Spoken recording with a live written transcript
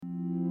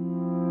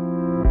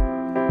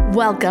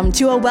Welcome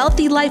to A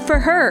Wealthy Life for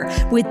Her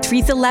with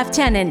Teresa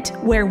Lieutenant,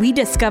 where we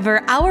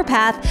discover our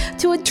path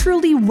to a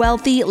truly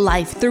wealthy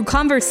life through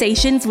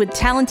conversations with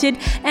talented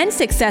and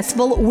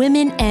successful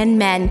women and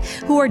men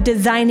who are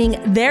designing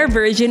their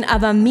version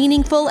of a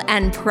meaningful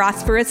and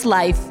prosperous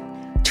life.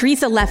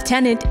 Teresa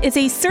Lieutenant is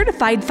a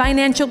certified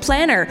financial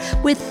planner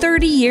with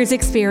 30 years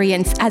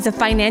experience as a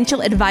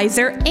financial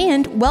advisor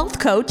and wealth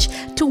coach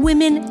to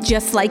women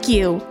just like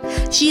you.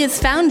 She is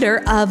founder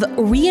of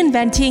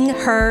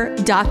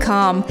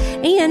reinventingher.com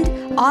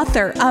and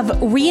author of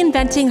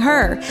Reinventing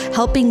Her,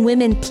 helping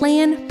women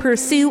plan,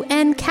 pursue,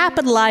 and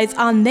capitalize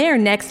on their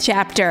next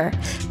chapter.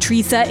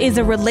 Teresa is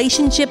a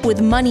relationship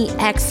with money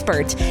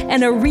expert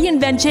and a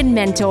reinvention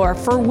mentor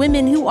for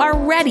women who are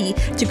ready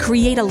to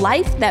create a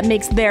life that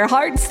makes their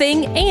hearts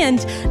sing and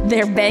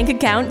their bank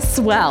account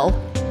swell.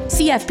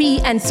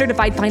 CFP and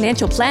Certified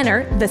Financial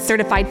Planner, the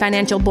Certified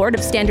Financial Board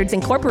of Standards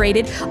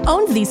Incorporated,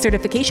 owns these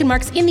certification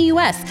marks in the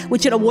U.S.,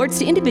 which it awards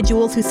to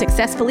individuals who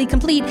successfully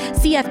complete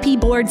CFP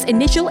Board's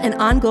initial and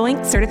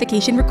ongoing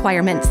certification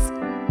requirements.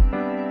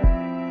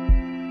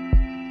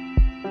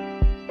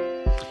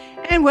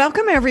 And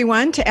welcome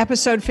everyone to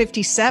episode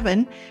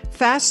 57,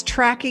 Fast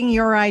Tracking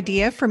Your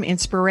Idea from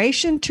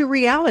Inspiration to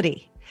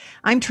Reality.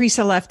 I'm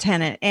Teresa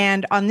Lieutenant,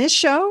 and on this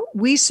show,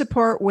 we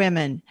support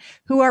women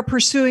who are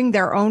pursuing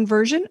their own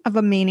version of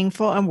a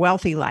meaningful and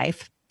wealthy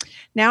life.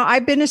 Now,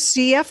 I've been a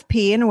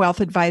CFP and a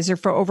wealth advisor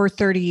for over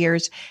 30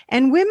 years,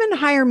 and women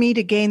hire me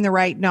to gain the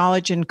right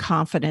knowledge and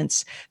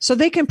confidence so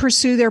they can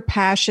pursue their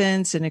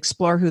passions and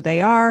explore who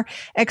they are,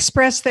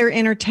 express their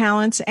inner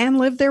talents, and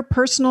live their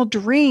personal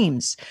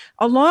dreams,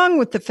 along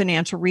with the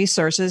financial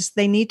resources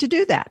they need to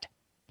do that.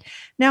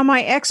 Now,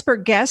 my expert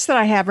guests that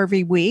I have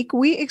every week,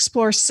 we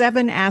explore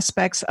 7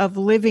 aspects of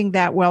living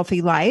that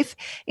wealthy life,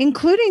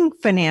 including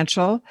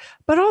financial,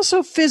 but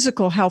also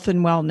physical health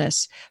and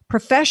wellness,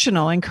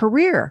 professional and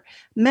career,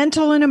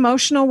 mental and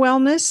emotional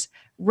wellness,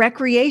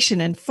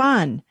 recreation and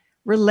fun,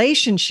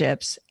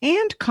 relationships,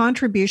 and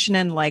contribution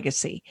and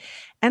legacy.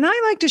 And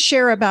I like to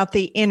share about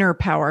the inner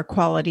power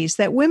qualities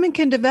that women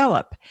can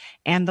develop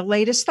and the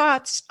latest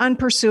thoughts on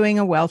pursuing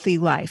a wealthy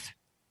life.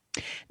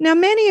 Now,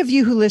 many of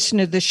you who listen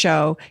to the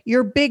show,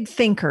 you're big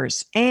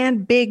thinkers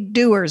and big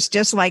doers,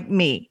 just like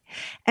me.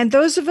 And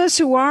those of us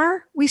who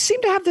are, we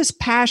seem to have this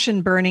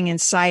passion burning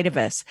inside of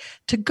us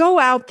to go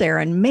out there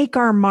and make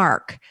our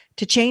mark,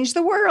 to change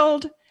the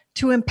world,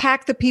 to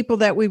impact the people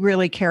that we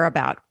really care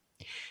about.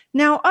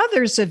 Now,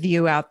 others of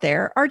you out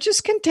there are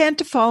just content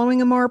to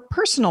following a more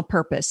personal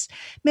purpose,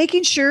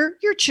 making sure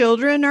your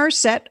children are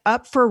set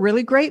up for a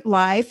really great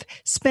life,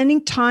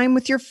 spending time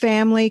with your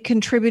family,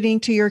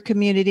 contributing to your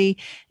community,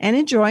 and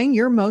enjoying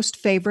your most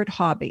favorite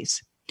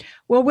hobbies.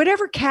 Well,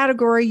 whatever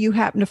category you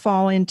happen to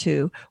fall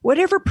into,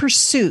 whatever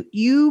pursuit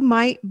you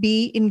might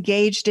be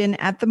engaged in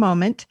at the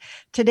moment,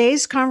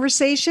 today's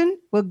conversation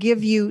will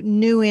give you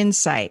new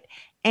insight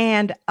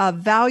and a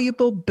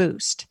valuable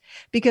boost,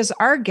 because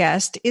our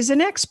guest is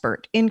an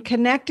expert in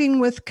connecting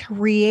with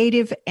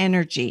creative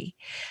energy.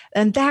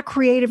 And that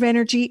creative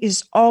energy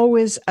is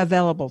always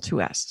available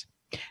to us.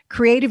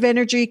 Creative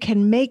energy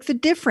can make the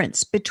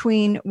difference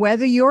between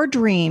whether your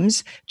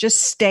dreams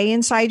just stay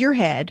inside your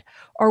head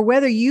or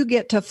whether you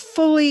get to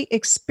fully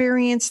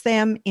experience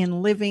them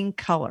in living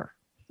color.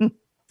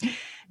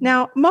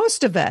 Now,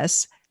 most of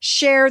us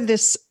share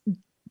this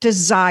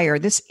desire,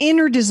 this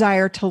inner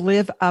desire to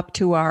live up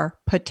to our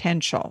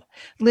potential,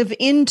 live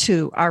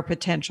into our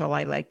potential,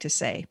 I like to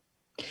say.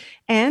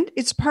 And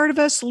it's part of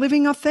us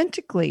living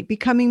authentically,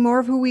 becoming more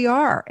of who we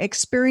are,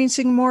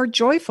 experiencing a more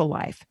joyful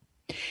life.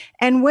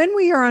 And when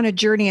we are on a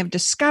journey of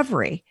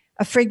discovery,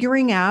 of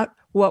figuring out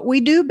what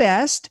we do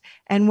best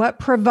and what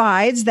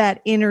provides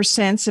that inner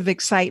sense of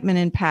excitement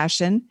and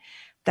passion,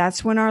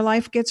 that's when our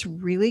life gets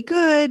really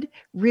good,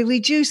 really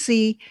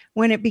juicy,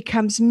 when it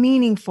becomes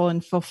meaningful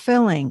and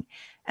fulfilling.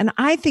 And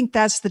I think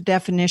that's the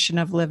definition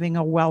of living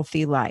a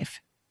wealthy life.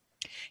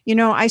 You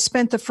know, I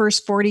spent the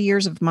first 40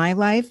 years of my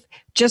life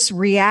just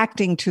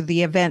reacting to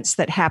the events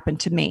that happened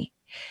to me.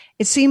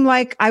 It seemed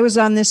like I was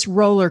on this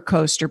roller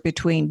coaster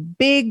between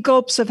big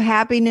gulps of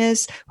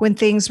happiness when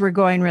things were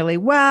going really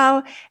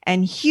well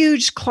and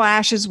huge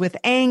clashes with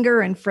anger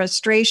and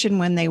frustration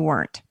when they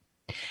weren't.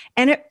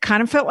 And it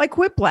kind of felt like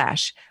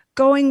whiplash,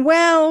 going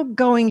well,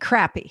 going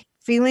crappy,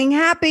 feeling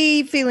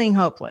happy, feeling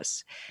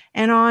hopeless,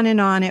 and on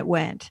it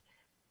went.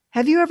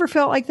 Have you ever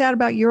felt like that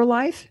about your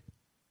life?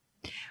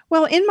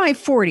 Well, in my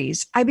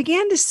 40s, I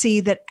began to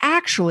see that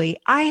actually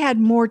I had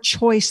more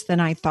choice than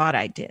I thought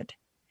I did.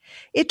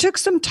 It took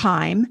some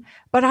time,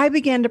 but I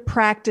began to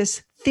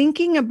practice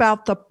thinking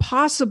about the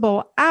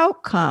possible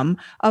outcome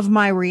of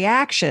my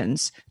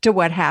reactions to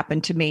what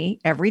happened to me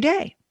every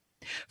day.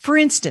 For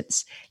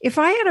instance, if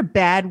I had a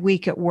bad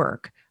week at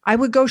work, I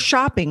would go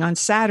shopping on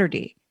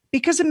Saturday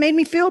because it made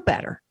me feel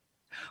better,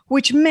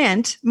 which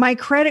meant my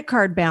credit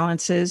card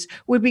balances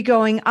would be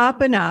going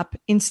up and up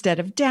instead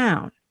of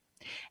down.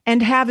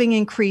 And having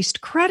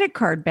increased credit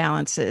card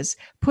balances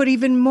put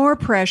even more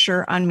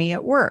pressure on me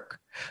at work,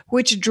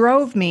 which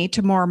drove me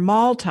to more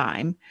mall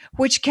time,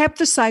 which kept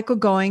the cycle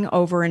going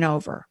over and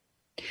over.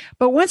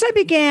 But once I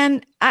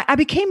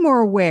became more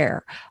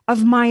aware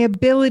of my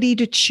ability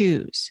to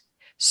choose.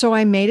 So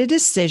I made a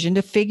decision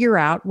to figure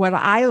out what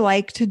I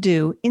like to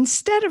do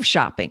instead of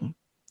shopping.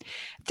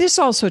 This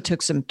also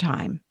took some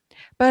time.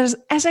 But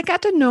as I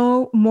got to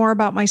know more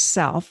about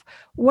myself,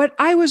 what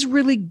I was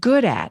really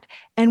good at,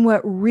 and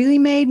what really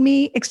made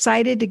me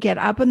excited to get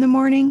up in the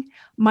morning,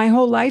 my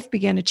whole life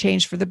began to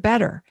change for the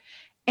better.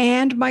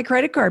 And my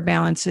credit card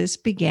balances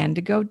began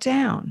to go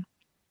down.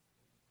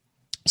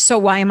 So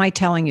why am I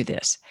telling you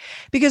this?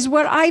 Because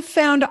what I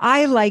found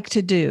I like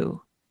to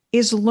do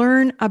is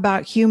learn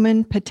about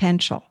human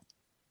potential.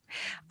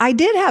 I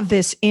did have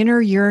this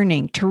inner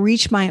yearning to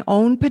reach my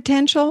own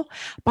potential,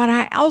 but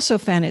I also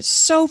found it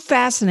so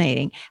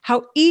fascinating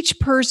how each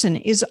person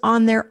is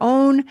on their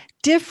own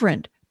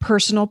different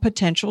personal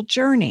potential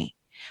journey.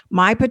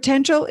 My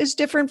potential is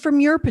different from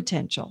your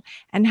potential,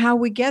 and how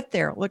we get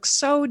there looks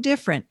so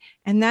different.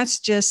 And that's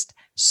just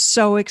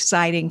so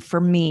exciting for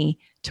me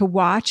to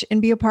watch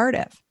and be a part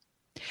of.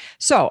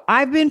 So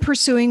I've been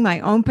pursuing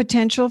my own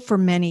potential for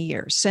many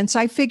years since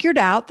I figured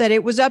out that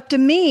it was up to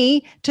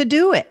me to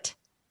do it.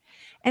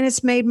 And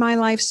it's made my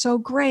life so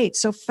great,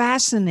 so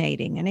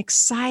fascinating and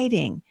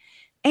exciting.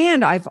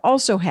 And I've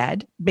also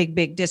had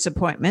big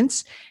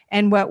disappointments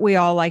and what we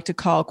all like to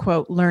call,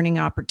 quote, learning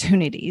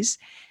opportunities.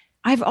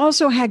 I've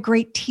also had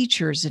great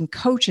teachers and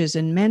coaches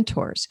and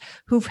mentors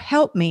who've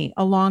helped me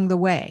along the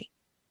way.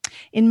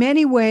 In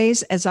many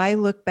ways, as I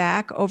look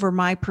back over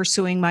my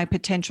pursuing my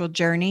potential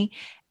journey,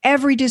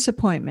 every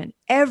disappointment,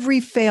 every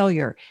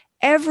failure,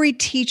 every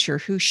teacher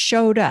who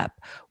showed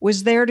up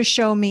was there to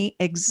show me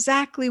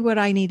exactly what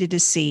I needed to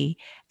see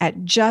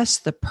at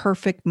just the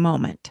perfect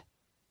moment.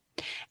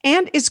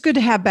 And it's good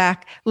to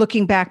have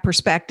looking back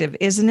perspective,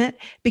 isn't it?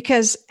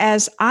 Because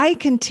as I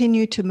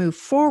continue to move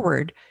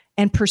forward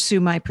and pursue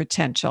my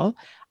potential,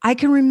 I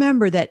can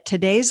remember that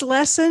today's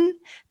lesson,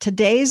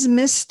 today's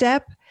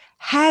misstep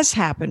has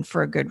happened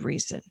for a good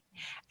reason,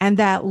 and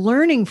that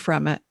learning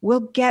from it will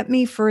get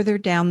me further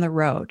down the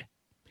road.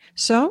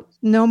 So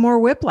no more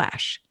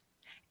whiplash.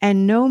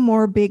 And no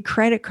more big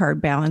credit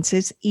card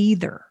balances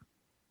either.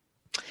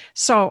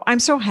 So I'm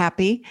so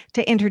happy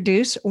to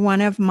introduce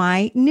one of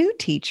my new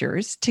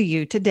teachers to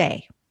you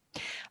today.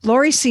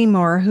 Lori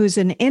Seymour, who's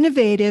an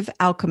innovative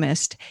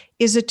alchemist,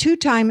 is a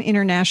 2-time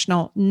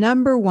international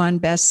 #1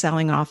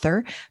 best-selling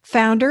author,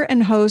 founder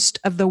and host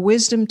of the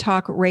Wisdom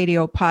Talk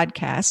radio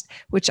podcast,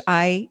 which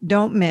I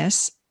don't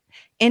miss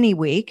any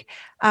week.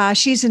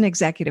 She's an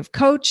executive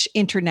coach,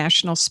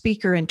 international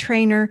speaker and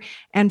trainer,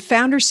 and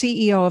founder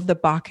CEO of the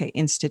Baca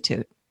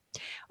Institute.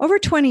 Over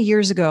 20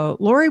 years ago,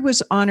 Lori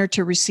was honored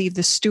to receive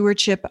the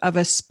stewardship of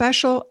a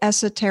special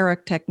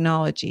esoteric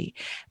technology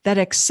that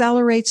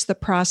accelerates the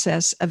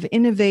process of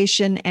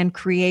innovation and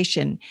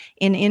creation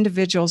in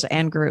individuals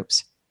and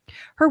groups.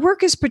 Her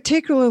work is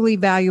particularly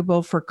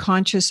valuable for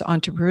conscious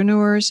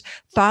entrepreneurs,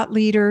 thought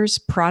leaders,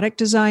 product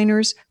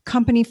designers,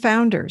 company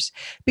founders,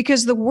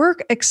 because the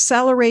work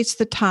accelerates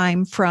the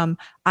time from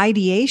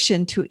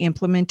ideation to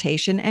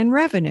implementation and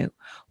revenue,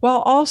 while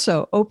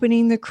also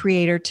opening the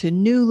creator to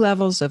new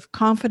levels of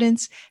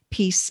confidence,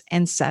 peace,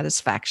 and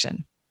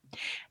satisfaction.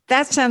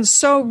 That sounds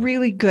so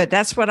really good.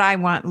 That's what I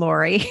want,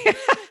 Lori.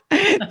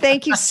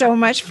 Thank you so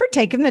much for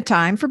taking the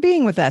time for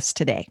being with us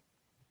today.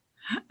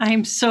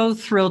 I'm so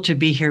thrilled to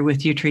be here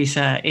with you,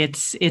 Teresa.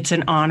 It's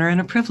an honor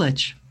and a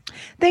privilege.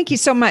 Thank you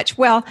so much.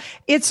 Well,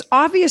 it's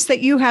obvious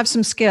that you have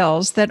some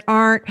skills that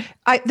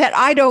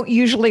I don't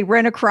usually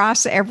run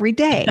across every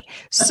day.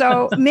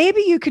 So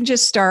maybe you can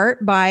just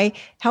start by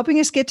helping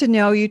us get to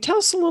know you. Tell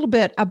us a little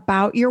bit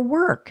about your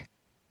work.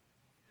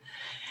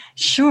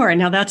 Sure.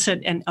 Now that's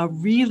a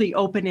really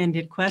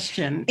open-ended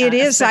question. It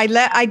is.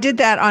 I did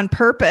that on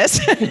purpose.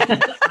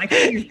 I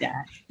figured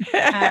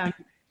that.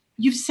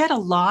 You've said a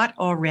lot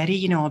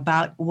already,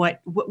 about what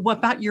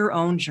about your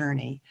own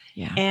journey.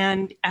 Yeah.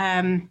 And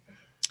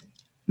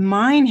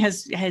mine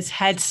has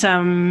had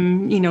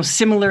some,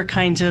 similar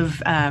kinds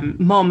of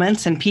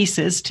moments and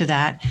pieces to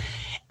that.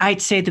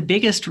 I'd say the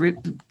biggest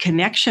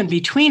connection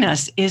between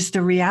us is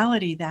the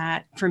reality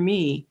that, for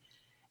me,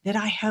 that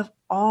I have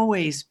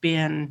always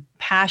been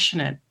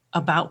passionate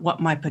about what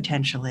my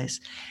potential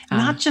is.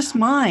 Not just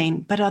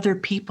mine, but other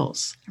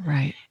people's.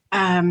 Right.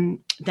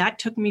 That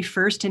took me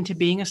first into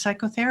being a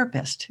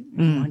psychotherapist,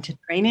 into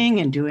training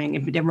and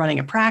running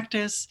a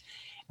practice,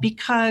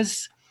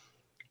 because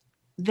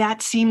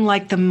that seemed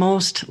like the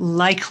most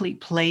likely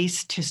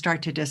place to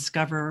start to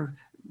discover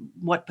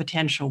what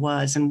potential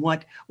was and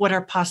what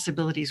our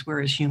possibilities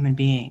were as human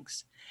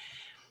beings.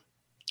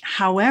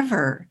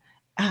 However,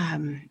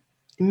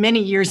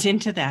 many years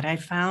into that, I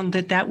found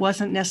that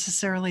wasn't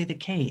necessarily the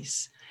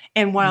case.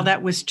 And while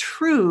that was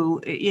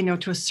true,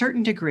 to a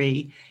certain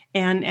degree,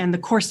 and the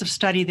course of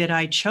study that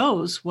I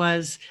chose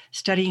was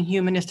studying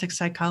humanistic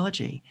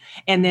psychology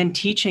and then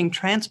teaching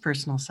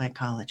transpersonal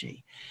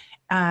psychology.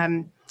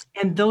 And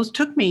those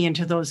took me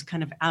into those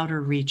kind of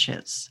outer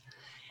reaches.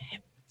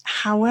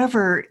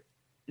 However,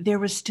 there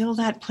was still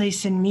that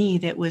place in me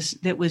that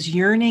was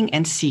yearning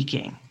and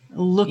seeking.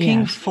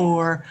 looking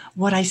for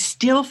what I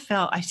still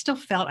felt.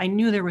 I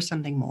knew there was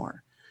something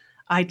more.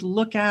 I'd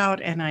look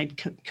out and I'd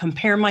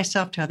compare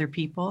myself to other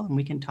people, and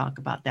we can talk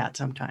about that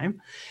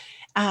sometime.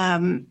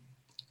 And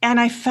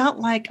I felt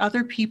like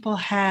other people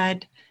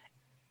had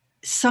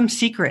some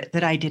secret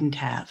that I didn't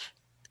have.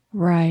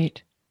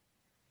 Right.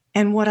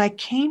 And what I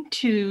came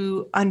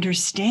to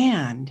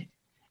understand,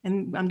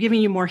 and I'm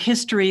giving you more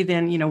history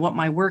than, what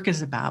my work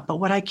is about, but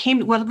what I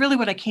came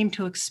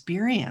to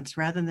experience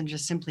rather than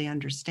just simply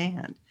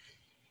understand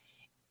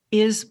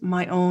is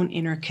my own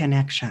inner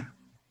connection.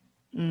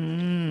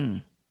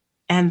 Mm.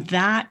 And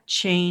that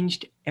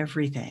changed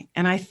everything.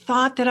 And I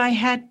thought that I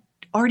had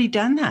already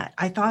done that.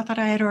 I thought that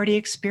I had already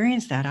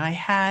experienced that. I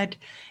had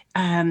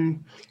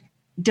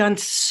done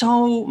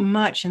so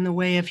much in the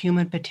way of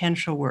human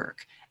potential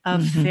work,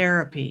 of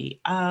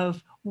therapy,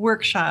 of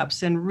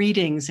workshops and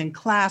readings and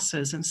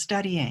classes and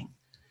studying.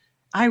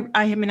 I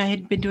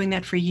had been doing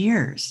that for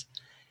years.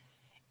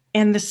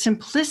 And the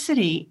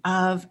simplicity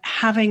of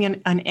having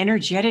an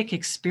energetic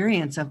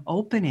experience of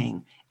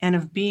opening and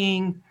of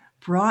being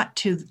brought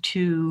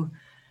to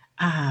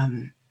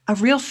a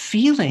real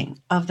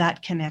feeling of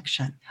that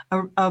connection,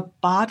 a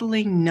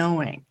bodily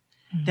knowing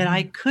that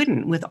I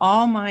couldn't, with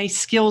all my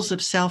skills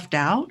of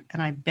self-doubt,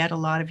 and I bet a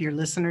lot of your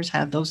listeners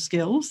have those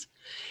skills,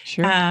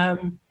 Sure.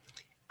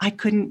 I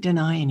couldn't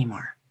deny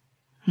anymore.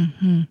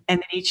 And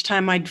then each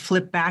time I'd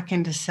flip back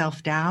into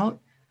self-doubt,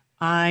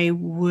 I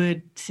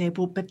would say,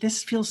 well, but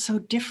this feels so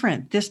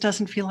different. This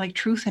doesn't feel like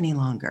truth any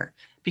longer,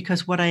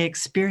 because what I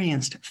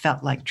experienced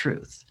felt like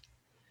truth.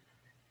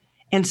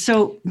 And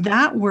so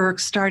that work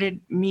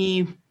started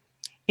me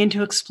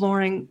into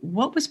exploring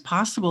what was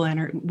possible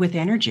with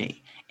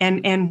energy,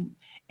 and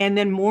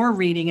then more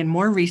reading and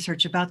more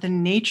research about the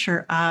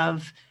nature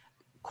of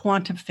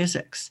quantum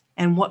physics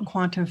and what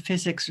quantum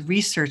physics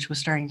research was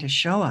starting to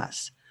show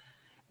us.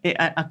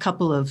 A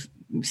couple of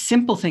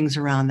simple things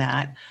around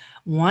that.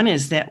 One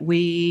is that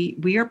we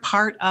are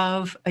part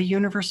of a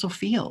universal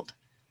field,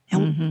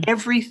 and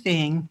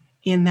everything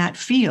in that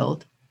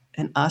field,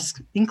 and us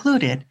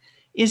included,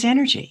 is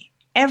energy.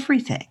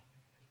 Everything.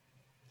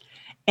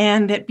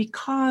 And that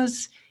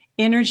because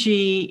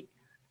energy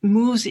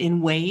moves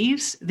in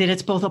waves, that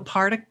it's both a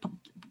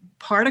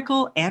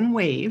particle and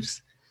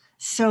waves.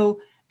 So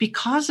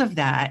because of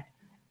that,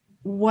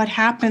 what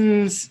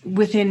happens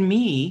within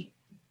me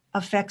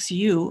affects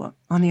you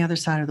on the other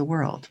side of the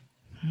world.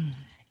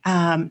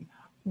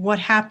 What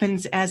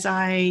happens as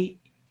I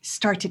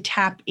start to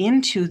tap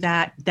into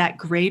that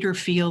greater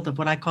field of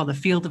what I call the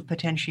field of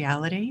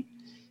potentiality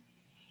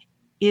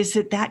is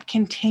that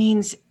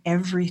contains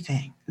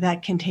everything.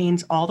 That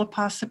contains all the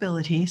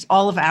possibilities,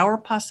 all of our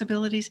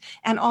possibilities,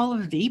 and all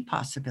of the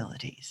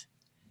possibilities.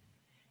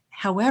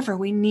 However,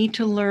 we need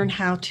to learn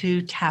how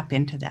to tap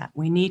into that.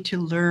 We need to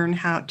learn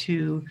how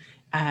to,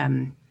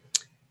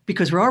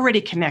 because we're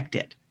already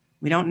connected.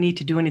 We don't need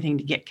to do anything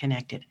to get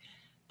connected.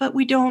 But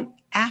we don't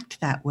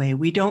act that way.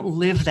 We don't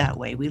live that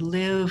way. We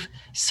live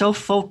so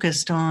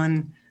focused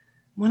on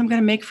what I'm going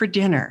to make for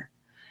dinner,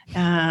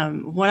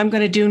 what I'm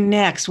going to do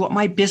next, what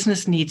my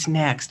business needs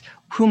next,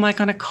 who am I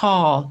going to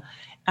call,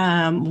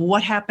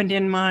 what happened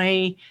in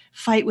my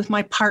fight with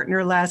my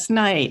partner last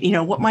night,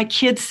 what my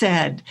kids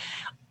said,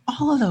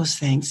 all of those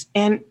things.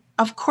 And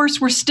of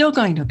course, we're still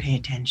going to pay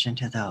attention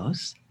to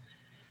those.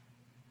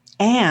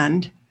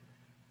 And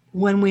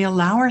when we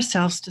allow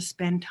ourselves to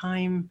spend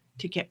time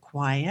to get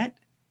quiet,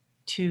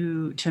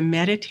 to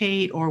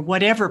meditate, or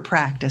whatever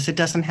practice, it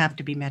doesn't have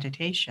to be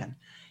meditation,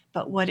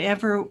 but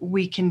whatever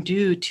we can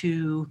do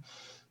to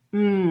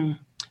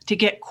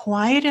get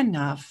quiet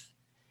enough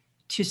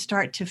to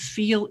start to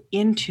feel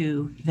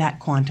into that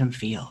quantum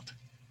field,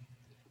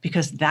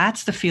 because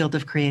that's the field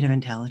of creative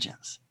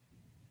intelligence.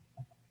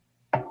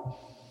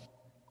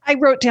 I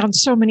wrote down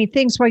so many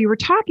things while you were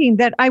talking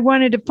that I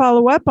wanted to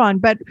follow up on,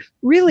 but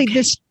really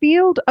this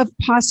field of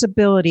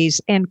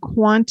possibilities and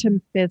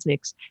quantum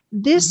physics,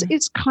 this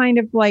is kind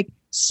of like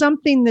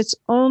something that's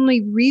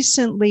only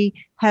recently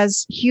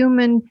has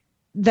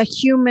the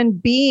human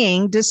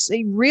being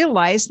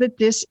realized that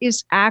this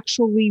is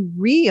actually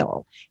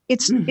real.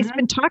 It's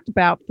been talked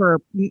about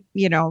for,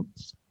 the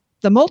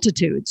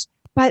multitudes,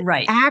 but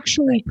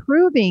actually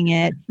proving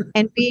it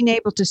and being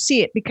able to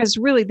see it, because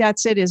really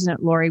that's it, isn't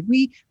it, Lori?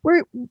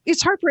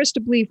 It's hard for us to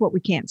believe what we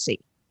can't see.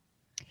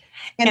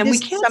 And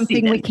this is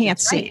something we can't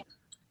see.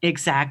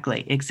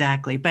 Exactly.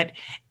 But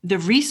the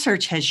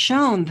research has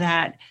shown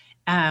that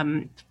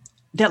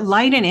that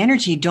light and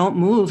energy don't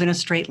move in a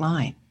straight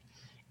line.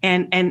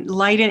 And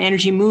light and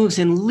energy moves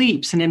in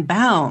leaps and in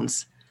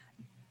bounds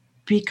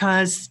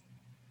because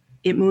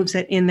it moves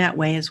in that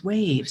way as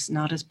waves,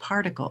 not as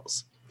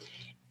particles.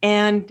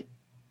 And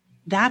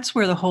that's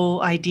where the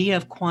whole idea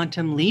of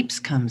quantum leaps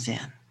comes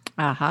in.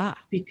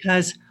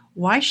 Because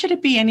why should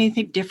it be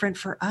anything different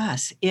for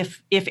us?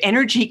 If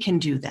energy can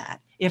do that,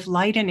 if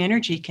light and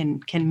energy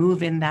can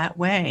move in that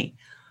way,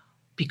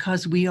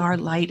 because we are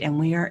light and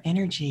we are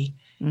energy,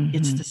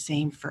 it's the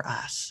same for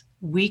us.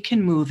 We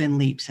can move in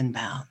leaps and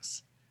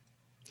bounds.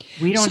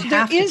 We don't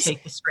have to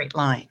take a straight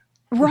line.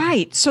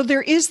 Right. So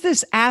there is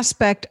this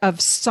aspect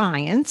of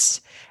science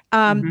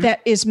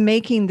that is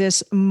making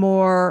this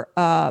more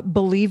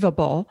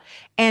believable.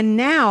 And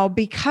now,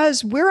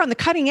 because we're on the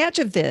cutting edge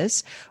of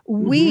this,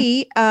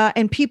 we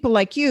and people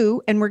like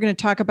you, and we're going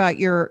to talk about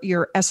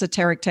your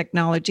esoteric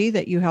technology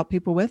that you help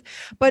people with,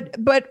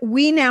 but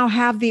we now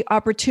have the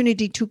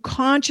opportunity to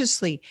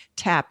consciously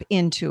tap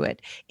into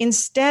it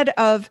instead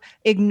of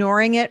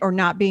ignoring it or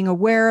not being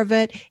aware of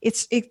it.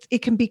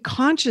 It can be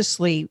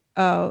consciously.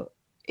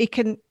 It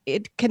can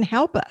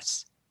help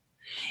us.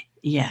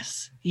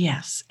 Yes.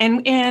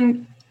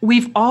 And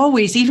we've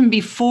always, even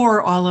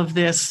before all of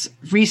this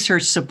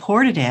research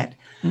supported it,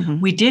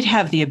 we did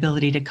have the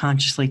ability to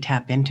consciously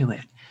tap into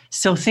it.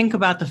 So think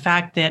about the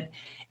fact that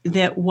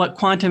what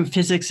quantum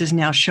physics is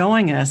now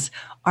showing us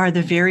are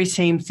the very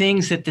same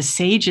things that the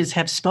sages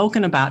have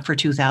spoken about for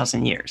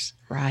 2,000 years.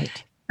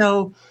 Right.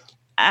 So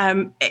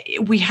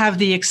we have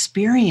the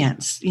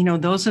experience,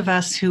 those of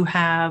us who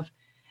have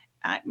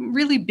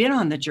really been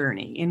on the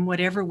journey in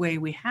whatever way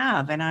we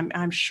have. And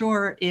I'm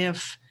sure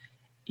if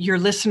your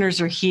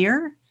listeners are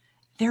here,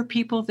 they're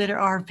people that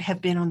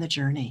have been on the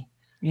journey.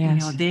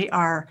 Yes. They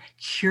are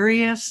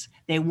curious.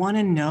 They want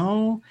to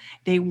know.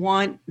 They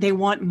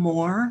want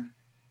more.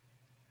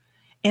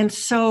 And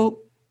so,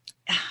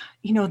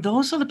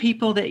 those are the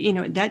people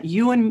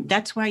that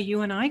that's why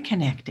you and I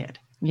connected.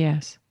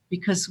 Yes.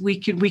 Because we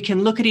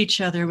can look at each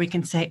other. We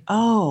can say,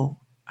 oh,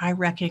 I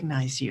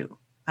recognize you.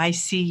 I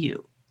see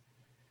you.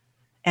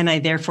 And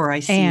I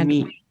see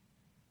me.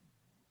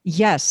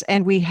 Yes,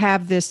 and we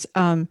have this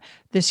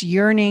this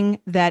yearning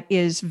that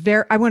is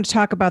I want to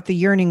talk about the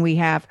yearning we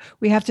have.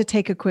 We have to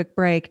take a quick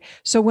break.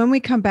 So when we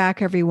come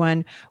back,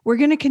 everyone, we're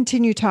going to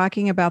continue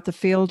talking about the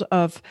field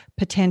of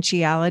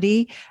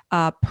potentiality,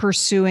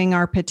 pursuing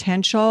our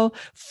potential,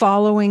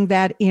 following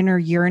that inner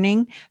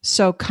yearning.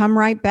 So come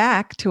right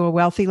back to A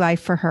Wealthy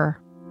Life for Her.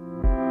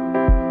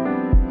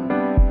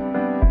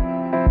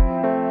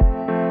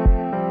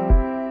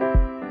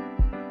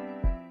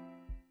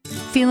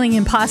 Feeling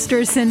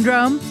imposter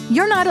syndrome?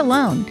 You're not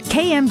alone.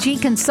 KMG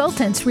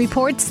Consultants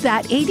reports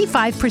that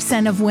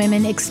 85% of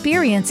women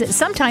experience it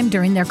sometime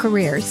during their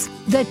careers.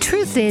 The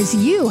truth is,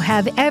 you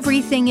have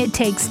everything it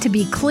takes to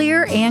be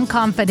clear and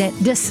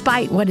confident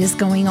despite what is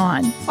going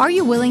on. Are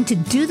you willing to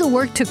do the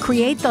work to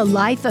create the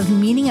life of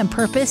meaning and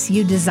purpose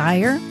you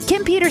desire?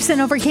 Kim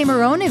Peterson overcame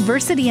her own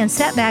adversity and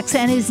setbacks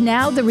and is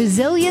now the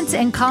resilience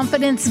and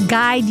confidence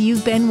guide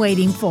you've been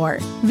waiting for.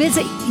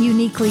 Visit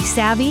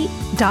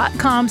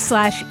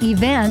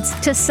uniquelysavvy.com/events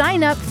to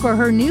sign up for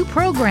her new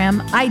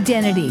program,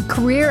 Identity,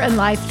 Career and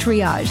Life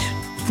Triage,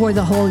 for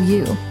the whole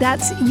you.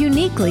 That's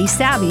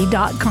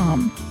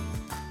uniquelysavvy.com.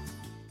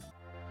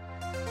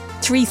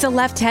 Teresa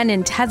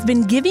Left-Tennant has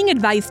been giving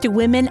advice to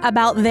women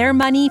about their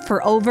money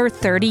for over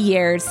 30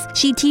 years.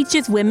 She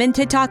teaches women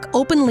to talk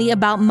openly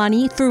about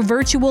money through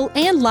virtual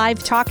and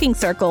live talking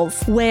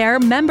circles, where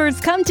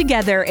members come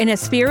together in a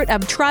spirit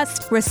of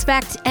trust,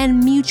 respect,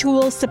 and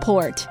mutual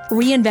support.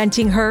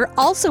 Reinventing Her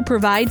also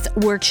provides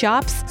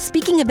workshops,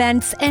 speaking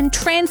events, and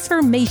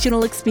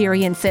transformational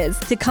experiences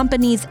to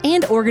companies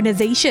and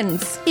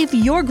organizations. If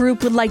your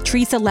group would like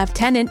Teresa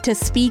Left-Tennant to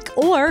speak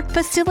or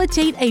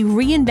facilitate a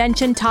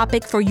reinvention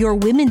topic for your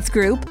women's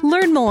group,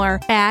 learn more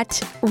at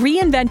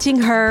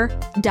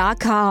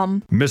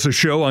reinventingher.com. Miss a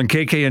show on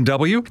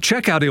KKNW?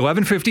 Check out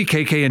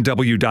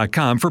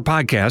 1150kknw.com for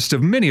podcasts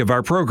of many of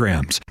our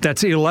programs.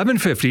 That's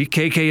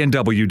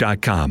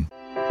 1150kknw.com.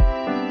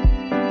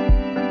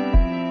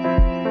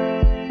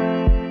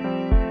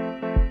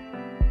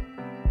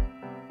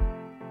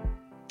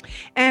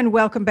 And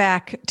welcome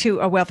back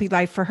to A Wealthy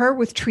Life for Her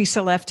with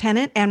Teresa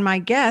Left-Tennant and my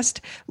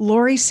guest,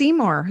 Lori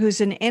Seymour,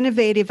 who's an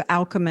innovative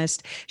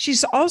alchemist.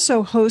 She's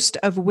also host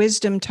of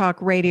Wisdom Talk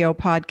Radio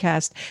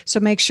podcast, so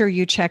make sure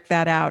you check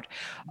that out.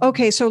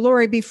 Okay, so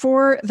Lori,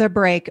 before the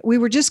break, we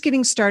were just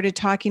getting started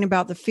talking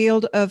about the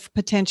field of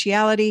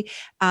potentiality,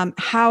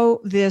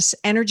 how this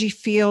energy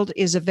field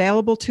is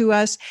available to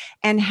us,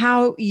 and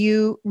how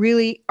you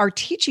really are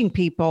teaching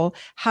people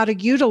how to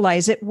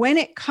utilize it when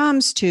it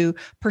comes to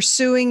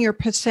pursuing your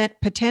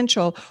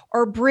potential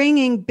or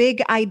bringing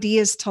big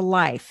ideas to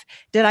life.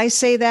 Did I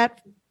say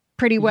that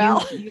pretty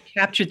well? You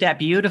captured that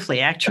beautifully,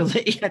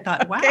 actually. I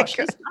thought, wow, Okay,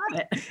 she's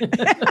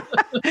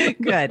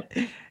got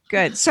it.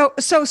 Good. So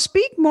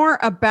speak more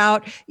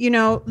about,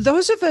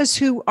 those of us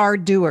who are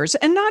doers,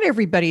 and not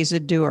everybody's a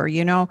doer,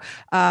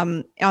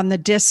 on the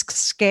DISC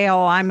scale,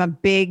 I'm a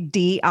big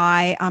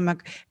DI, I'm a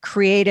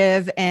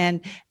creative and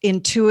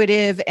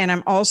intuitive, and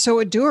I'm also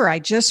a doer. I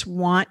just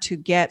want to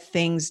get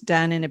things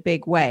done in a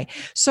big way.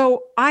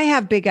 So I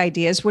have big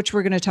ideas, which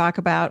we're going to talk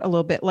about a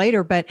little bit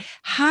later, but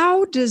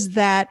how does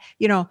that,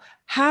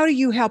 how do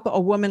you help a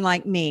woman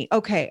like me?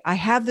 Okay, I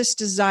have this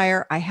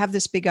desire, I have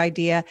this big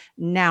idea,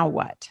 now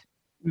what?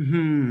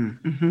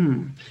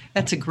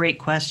 That's a great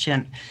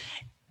question.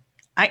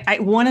 I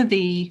one of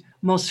the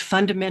most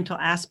fundamental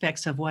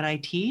aspects of what I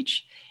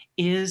teach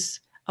is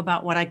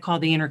about what I call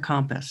the inner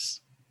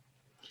compass.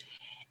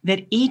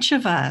 That each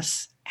of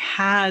us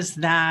has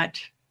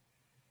that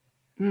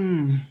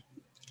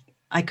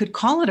I could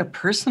call it a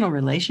personal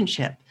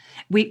relationship.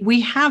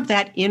 We have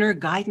that inner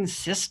guidance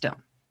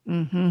system.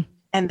 Mm-hmm.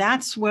 And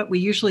that's what we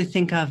usually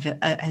think of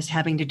as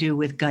having to do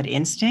with gut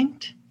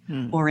instinct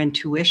or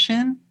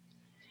intuition.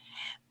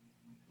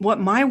 What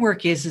my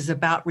work is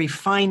about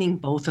refining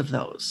both of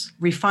those,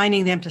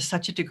 refining them to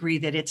such a degree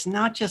that it's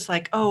not just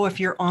like, oh, if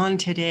you're on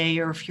today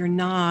or if you're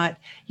not,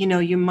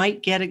 you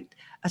might get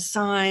a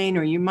sign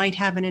or you might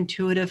have an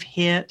intuitive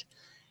hit,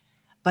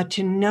 but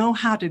to know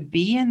how to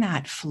be in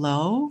that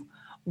flow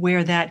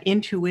where that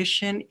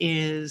intuition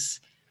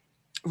is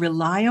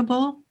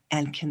reliable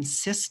and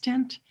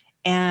consistent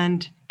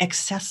and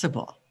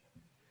accessible.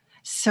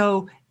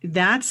 So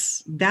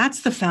that's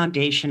the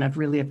foundation of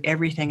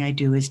everything I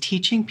do, is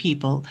teaching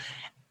people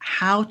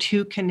how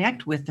to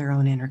connect with their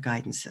own inner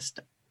guidance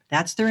system.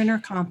 That's their inner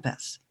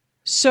compass.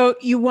 So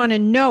you want to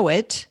know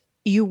it,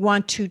 you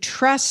want to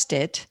trust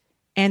it,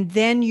 and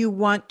then you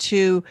want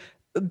to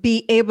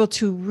be able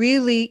to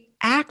really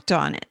act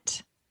on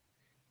it.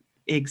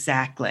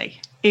 Exactly.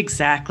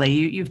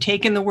 You've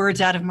taken the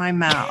words out of my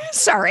mouth.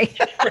 Sorry.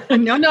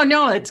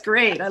 No, it's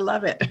great. I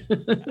love it.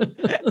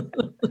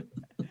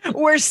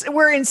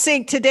 We're in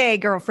sync today,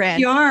 girlfriend.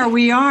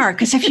 We are.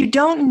 Because if you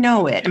don't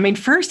know it,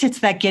 first it's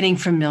that getting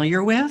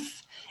familiar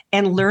with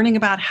and learning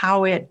about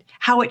how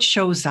it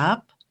shows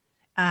up,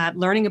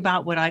 learning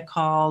about what I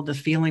call the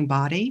feeling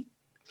body.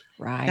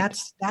 Right.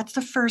 That's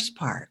the first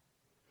part.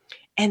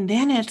 And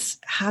then it's,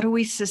 how do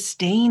we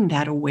sustain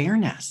that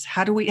awareness?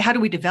 How do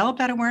we develop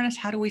that awareness?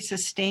 How do we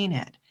sustain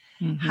it?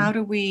 Mm-hmm. How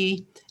do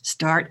we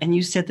start? And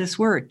you said this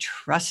word,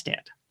 trust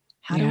it.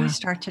 How do we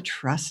start to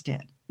trust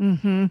it?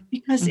 Mm-hmm.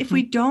 Because if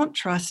we don't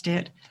trust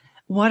it,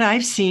 what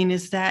I've seen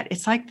is that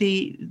it's like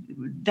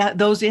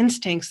those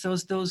instincts,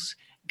 those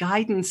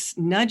guidance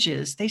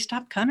nudges, they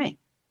stop coming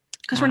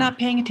because we're not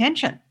paying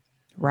attention.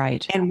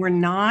 Right. And we're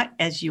not,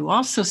 as you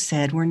also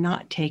said, we're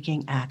not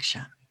taking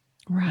action.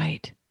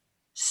 Right.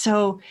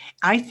 So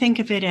I think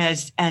of it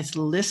as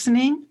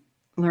listening,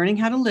 learning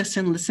how to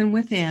listen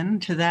within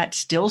to that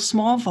still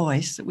small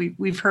voice that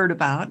we've heard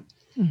about,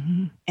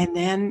 mm-hmm. and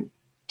then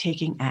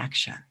taking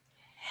action.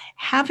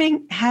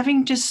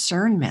 Having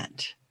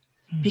discernment,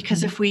 mm-hmm.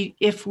 because if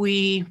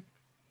we,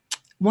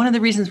 one of the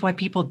reasons why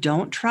people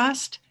don't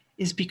trust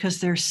is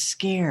because they're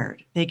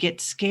scared. They get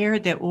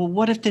scared that, well,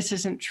 what if this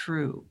isn't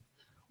true?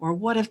 Or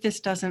what if this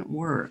doesn't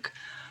work?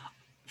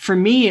 For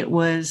me, it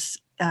was,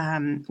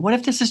 what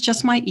if this is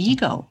just my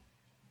ego?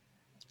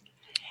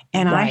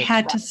 And I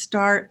had to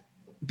start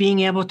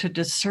being able to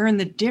discern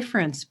the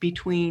difference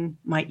between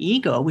my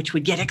ego, which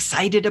would get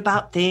excited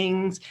about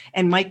things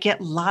and might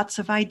get lots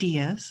of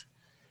ideas,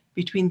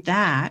 between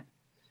that,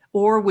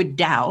 or would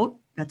doubt,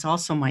 that's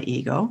also my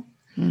ego,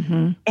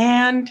 mm-hmm.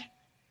 and,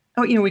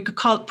 we could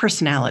call it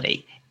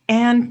personality,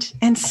 and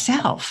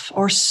self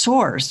or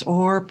source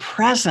or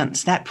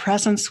presence, that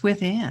presence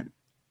within,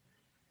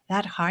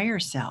 that higher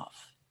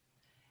self.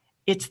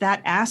 It's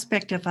that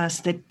aspect of us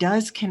that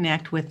does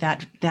connect with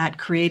that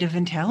creative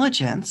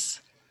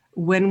intelligence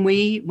when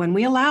we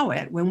allow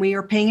it, when we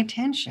are paying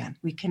attention,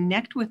 we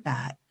connect with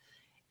that.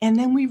 And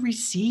then we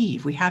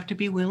receive. We have to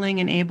be willing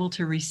and able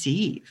to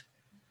receive.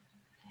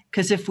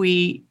 Because if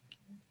we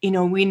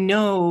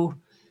know,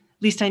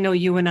 at least I know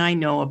you and I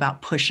know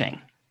about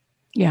pushing.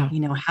 Yeah.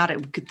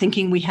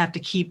 Thinking we have to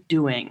keep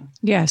doing.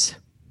 Yes.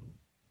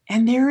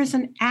 And there is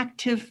an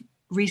active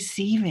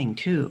receiving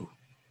too,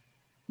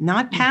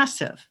 not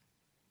passive.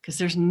 Because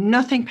there's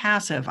nothing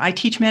passive. I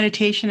teach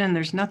meditation and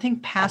there's nothing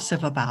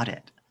passive about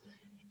it.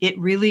 It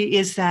really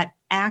is that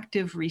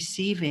active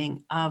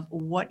receiving of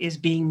what is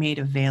being made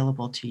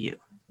available to you.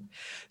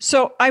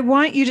 So I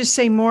want you to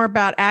say more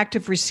about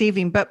active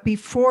receiving, but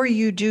before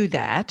you do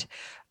that,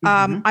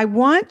 I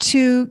want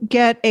to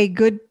get a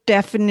good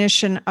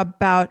definition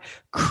about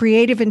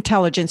creative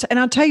intelligence. And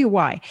I'll tell you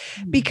why.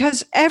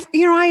 Because, I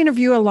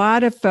interview a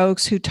lot of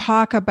folks who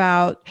talk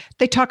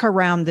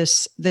around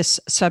this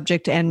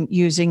subject and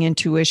using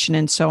intuition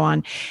and so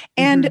on.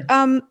 And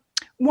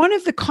one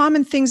of the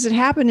common things that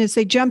happen is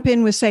they jump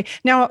in with say,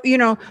 now,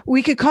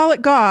 we could call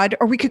it God,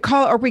 or we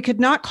could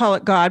not call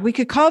it God. We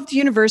could call it the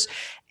universe.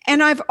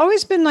 And I've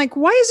always been like,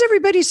 why is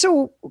everybody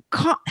so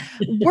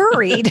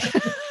worried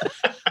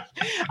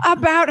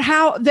about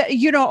how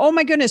oh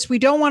my goodness, we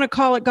don't want to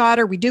call it God,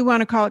 or we do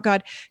want to call it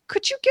God.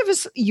 Could you give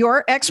us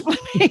your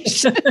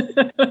explanation?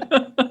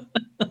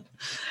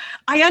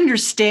 I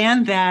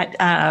understand that,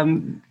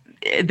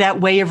 that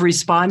way of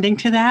responding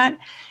to that.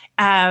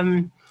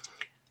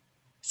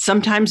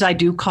 Sometimes I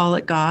do call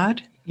it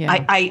God.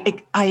 Yeah.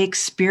 I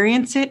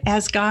experience it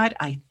as God.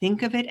 I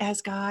think of it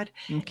as God.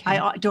 Okay.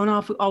 I don't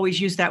always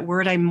use that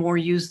word. I more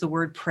use the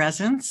word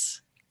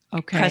presence.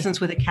 Okay. Presence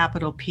with a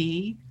capital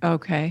P.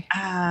 Okay.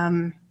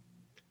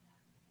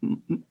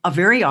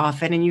 Very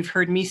often, and you've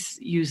heard me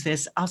use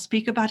this, I'll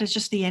speak about as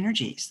just the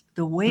energies.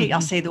 The way,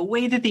 I'll say the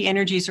way that the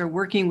energies are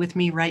working with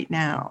me right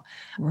now.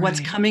 Right.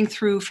 What's coming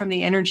through from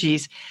the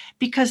energies,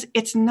 because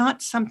it's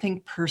not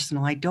something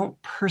personal. I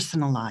don't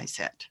personalize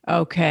it.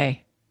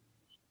 Okay.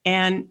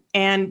 And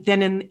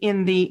then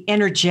in the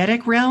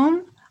energetic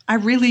realm, I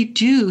really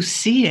do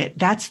see it.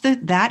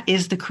 That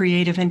is the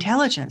creative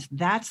intelligence.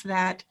 That's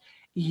that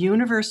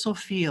universal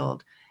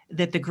field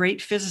that the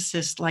great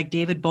physicists like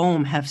David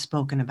Bohm have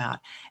spoken about.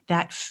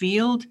 That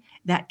field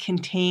that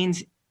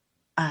contains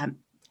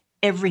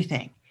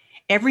everything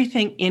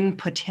in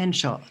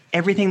potential,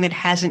 everything that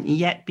hasn't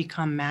yet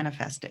become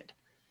manifested.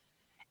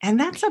 And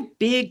that's a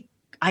big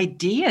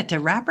idea to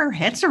wrap our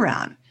heads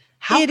around.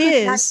 How could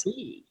that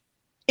be?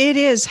 It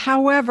is.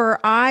 However,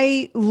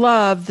 I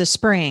love the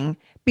spring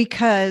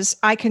because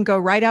I can go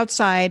right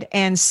outside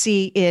and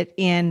see it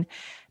in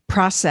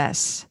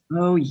process.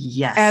 Oh,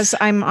 yes. As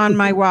I'm on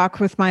my walk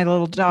with my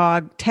little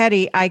dog,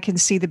 Teddy, I can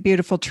see the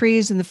beautiful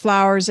trees and the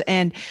flowers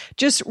and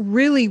just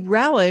really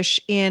relish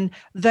in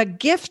the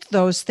gift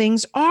those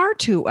things are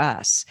to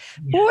us.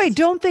 Yes. Boy,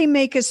 don't they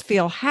make us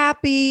feel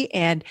happy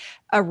and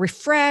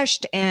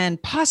refreshed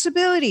and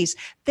possibilities.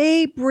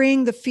 They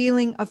bring the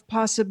feeling of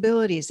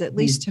possibilities, at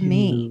least to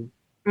me.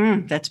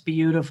 That's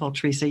beautiful,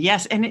 Teresa.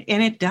 Yes. And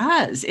it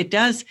does. It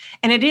does.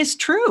 And it is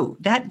true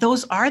that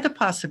those are the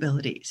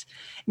possibilities.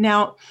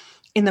 Now,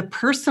 in the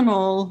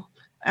personal,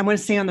 I want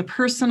to say on the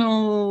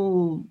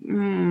personal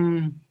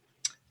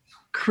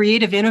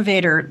creative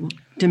innovator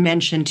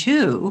dimension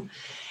too,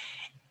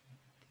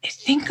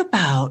 think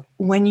about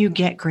when you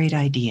get great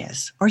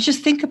ideas, or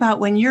just think about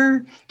when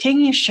you're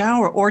taking a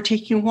shower or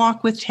taking a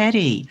walk with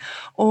Teddy,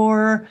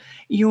 or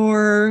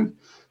you're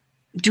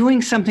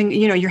doing something,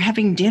 you're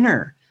having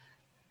dinner.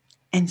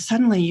 And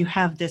suddenly you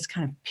have this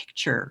kind of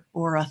picture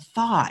or a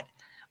thought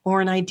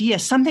or an idea,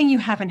 something you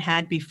haven't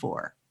had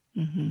before.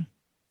 Mm-hmm.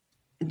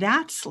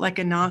 That's like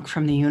a knock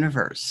from the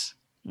universe.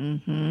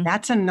 Mm-hmm.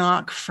 That's a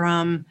knock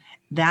from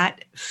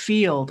that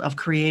field of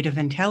creative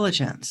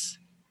intelligence.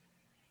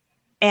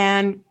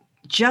 And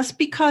just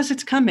because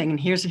it's coming, and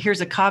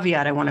here's a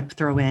caveat I want to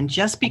throw in,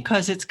 just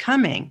because it's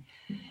coming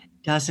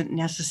doesn't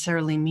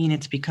necessarily mean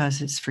it's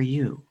because it's for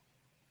you.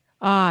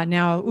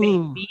 Now,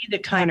 you may be the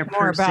kind of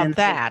more person about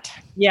that.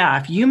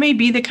 If you may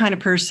be the kind of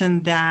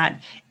person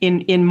that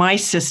in my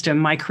system,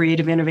 my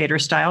creative innovator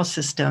style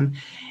system,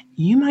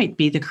 you might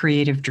be the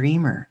creative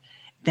dreamer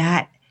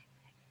that,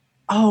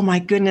 oh my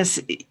goodness,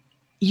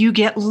 you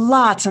get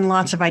lots and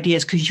lots of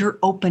ideas because you're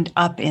opened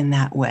up in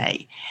that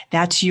way.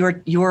 That's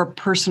your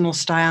personal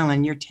style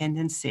and your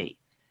tendency.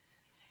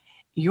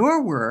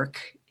 Your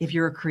work, if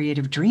you're a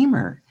creative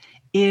dreamer,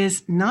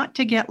 is not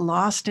to get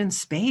lost in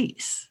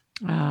space.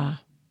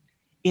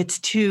 It's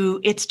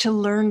to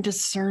learn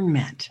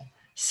discernment.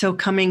 So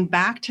coming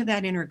back to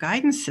that inner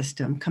guidance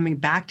system, coming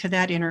back to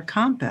that inner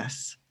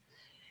compass,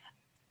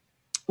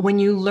 when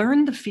you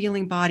learn the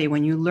feeling body,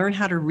 when you learn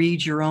how to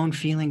read your own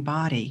feeling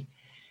body,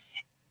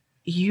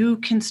 you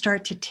can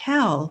start to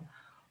tell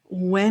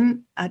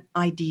when an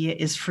idea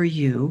is for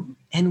you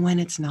and when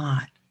it's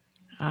not.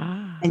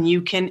 And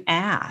you can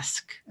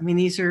ask. I mean,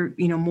 these are,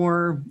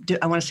 more,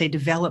 I want to say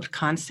developed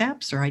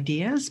concepts or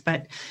ideas,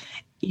 but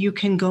you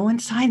can go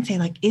inside and say,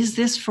 like, is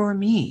this for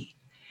me?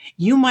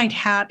 You might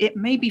have, it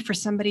may be for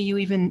somebody you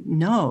even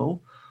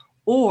know,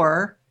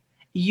 or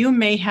you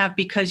may have,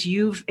 because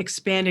you've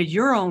expanded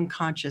your own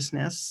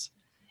consciousness,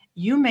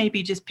 you may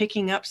be just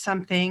picking up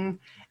something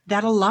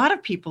that a lot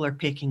of people are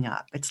picking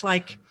up. It's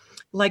like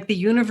the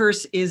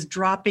universe is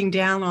dropping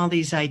down all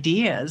these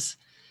ideas.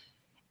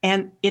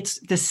 And it's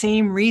the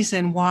same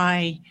reason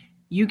why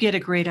you get a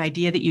great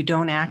idea that you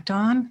don't act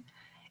on.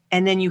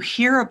 And then you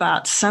hear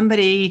about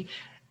somebody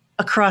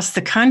across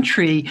the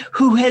country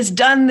who has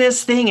done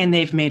this thing and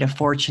they've made a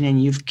fortune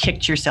and you've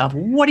kicked yourself.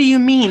 What do you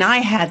mean? I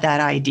had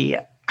that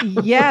idea.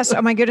 Yes.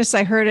 Oh my goodness.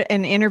 I heard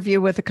an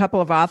interview with a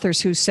couple of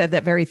authors who said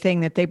that very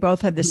thing, that they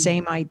both had the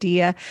same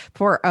idea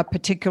for a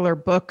particular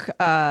book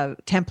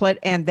template.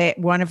 And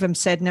one of them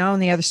said no,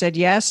 and the other said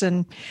yes.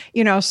 And,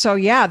 so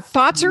yeah,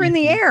 thoughts are in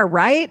the air,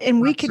 right?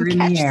 And we can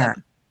catch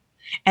them.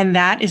 And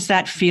that is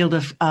that field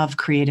of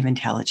creative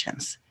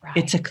intelligence. Right.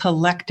 It's a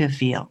collective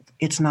field.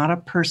 It's not a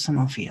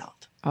personal field.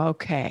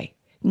 Okay.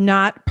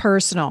 Not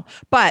personal,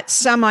 but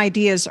some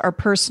ideas are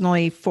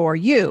personally for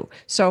you.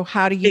 So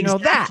how do you know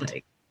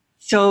that?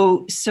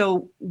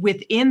 So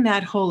within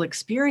that whole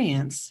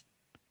experience,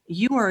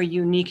 you are a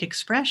unique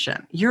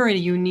expression. You're a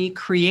unique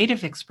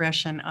creative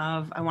expression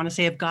of, I want to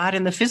say, of God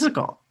in the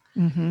physical.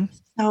 Mm-hmm.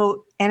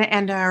 So,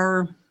 and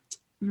our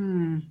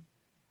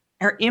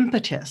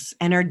impetus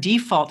and our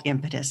default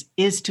impetus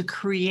is to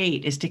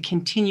create, is to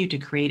continue to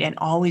create and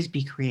always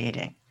be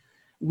creating.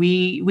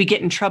 We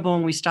get in trouble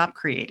when we stop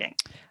creating.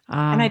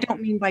 And I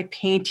don't mean by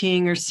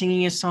painting or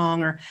singing a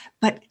song,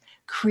 but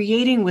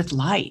creating with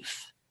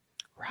life.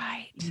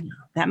 Right.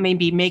 That may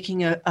be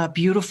making a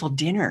beautiful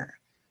dinner.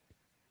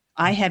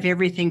 I have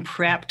everything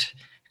prepped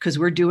because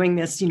we're doing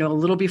this, a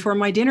little before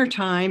my dinner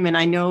time. And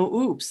I know,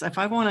 oops, if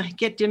I want to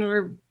get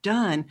dinner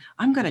done,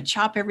 I'm going to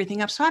chop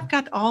everything up. So I've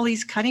got all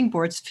these cutting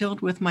boards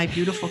filled with my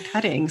beautiful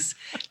cuttings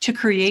to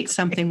create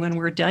something when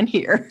we're done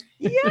here.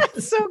 Yeah,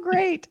 so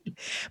great.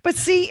 But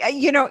see,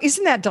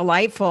 isn't that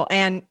delightful?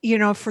 And,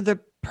 for the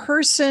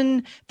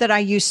person that I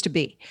used to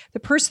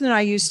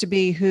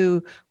be,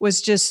 who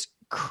was just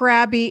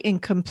crabby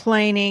and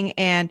complaining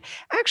and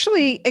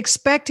actually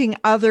expecting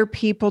other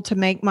people to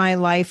make my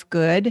life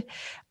good,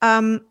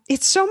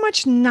 it's so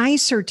much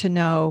nicer to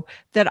know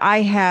that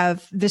I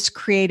have this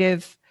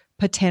creative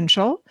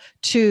potential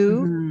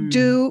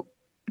to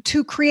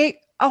create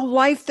a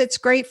life that's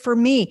great for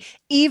me,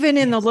 even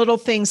in the little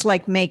things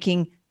like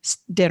making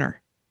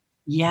dinner.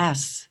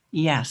 Yes,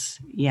 yes,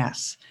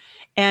 yes.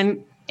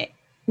 And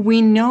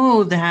we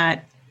know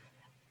that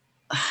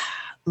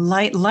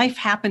life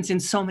happens in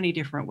so many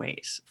different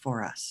ways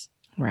for us.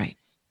 Right.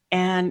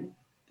 And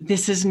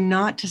this is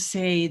not to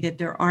say that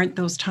there aren't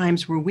those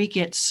times where we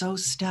get so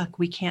stuck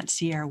we can't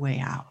see our way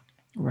out.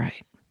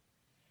 Right.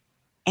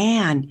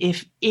 And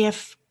if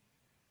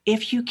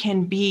you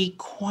can be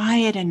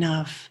quiet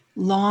enough,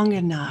 long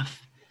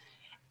enough,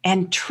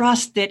 and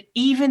trust that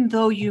even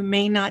though you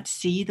may not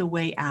see the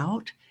way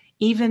out,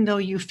 even though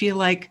you feel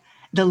like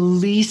the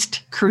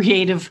least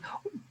creative,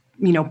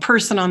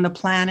 person on the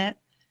planet,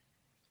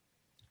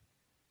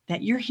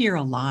 that you're here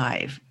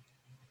alive.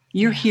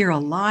 You're here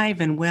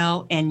alive and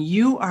well, and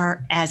you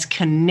are as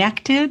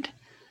connected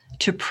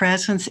to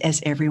presence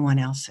as everyone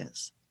else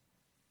is.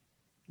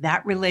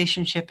 That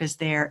relationship is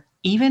there,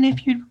 even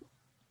if you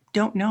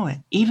don't know it,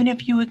 even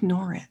if you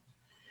ignore it.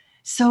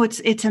 So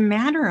it's a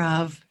matter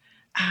of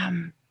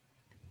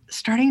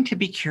starting to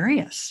be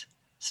curious,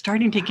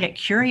 starting to get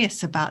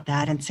curious about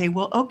that and say,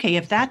 well, okay,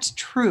 if that's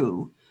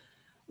true,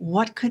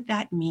 what could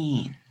that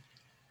mean?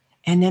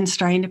 And then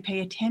starting to pay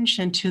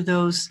attention to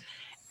those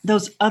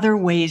other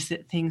ways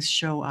that things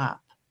show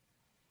up.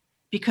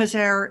 Because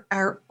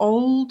our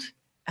old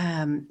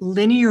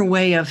linear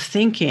way of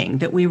thinking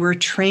that we were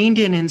trained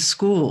in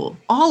school,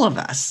 all of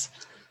us,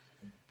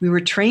 we were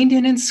trained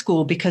in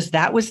school because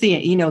that was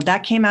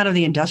that came out of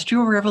the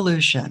Industrial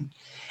Revolution.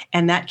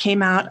 And that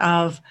came out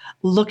of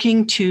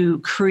looking to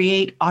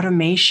create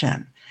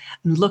automation,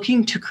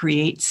 looking to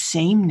create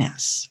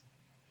sameness.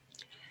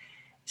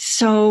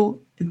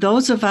 So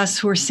those of us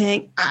who are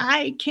saying,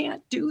 I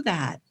can't do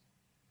that.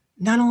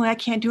 Not only I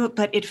can't do it,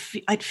 but it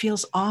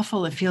feels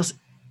awful. It feels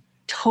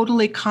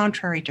totally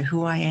contrary to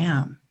who I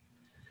am.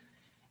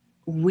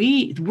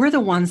 We're the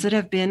ones that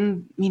have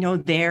been,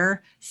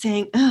 there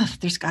saying,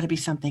 there's got to be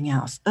something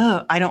else.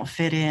 I don't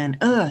fit in.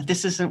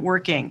 This isn't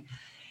working.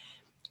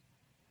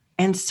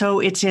 And so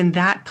it's in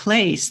that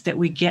place that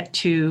we get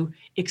to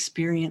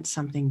experience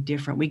something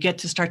different. We get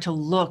to start to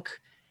look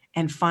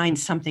and find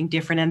something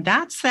different. And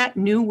that's that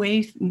new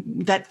wave,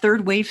 that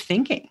third wave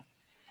thinking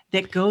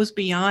that goes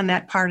beyond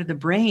that part of the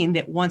brain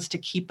that wants to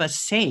keep us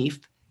safe,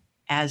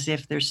 as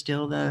if there's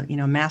still the,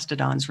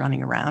 mastodons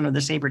running around or the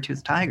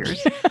saber-toothed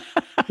tigers.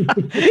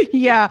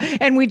 Yeah.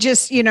 And we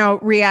just,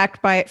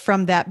 react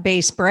from that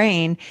base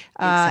brain.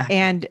 Exactly.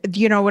 And,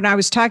 when I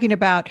was talking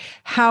about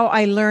how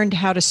I learned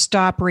how to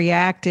stop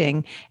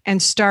reacting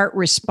and start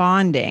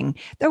responding,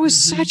 that was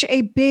such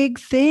a big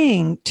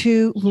thing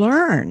to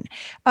learn.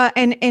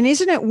 And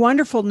isn't it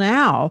wonderful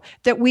now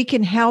that we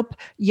can help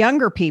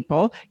younger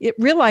people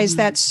realize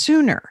that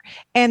sooner?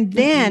 And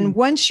then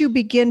once you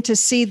begin to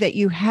see that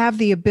you have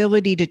the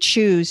ability to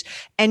choose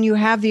and you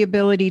have the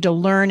ability to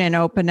learn and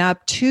open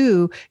up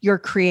to your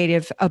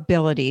creative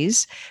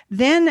abilities,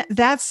 then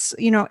that's,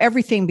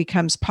 everything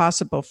becomes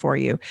possible for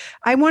you.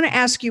 I want to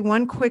ask you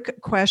one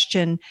quick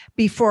question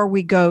before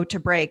we go to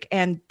break.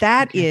 And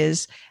that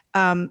is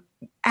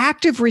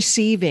active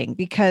receiving,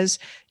 because,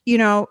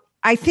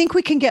 I think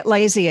we can get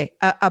lazy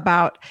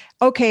about,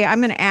 okay,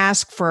 I'm going to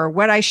ask for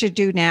what I should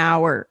do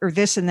now or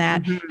this and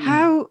that.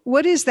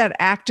 What is that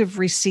active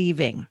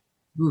receiving?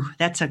 Ooh,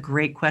 that's a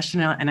great question.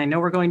 And I know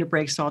we're going to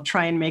break, so I'll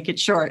try and make it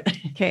short.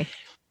 Okay.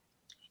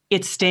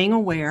 It's staying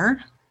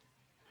aware.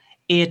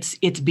 It's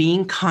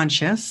being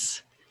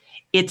conscious.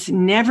 It's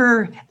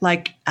never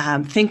like,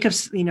 think of,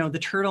 the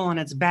turtle on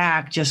its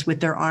back, just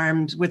with their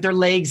arms, with their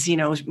legs,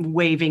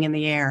 waving in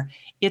the air.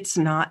 It's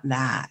not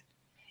that.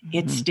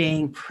 It's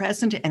staying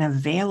present and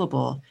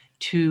available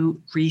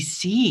to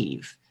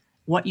receive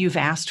what you've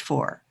asked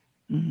for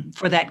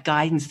that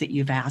guidance that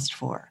you've asked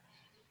for.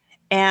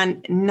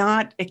 And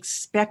not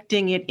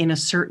expecting it in a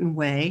certain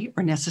way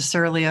or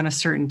necessarily on a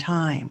certain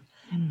time,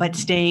 but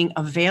staying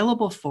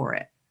available for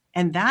it.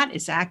 And that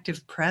is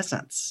active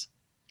presence.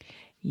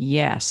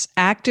 Yes.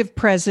 Active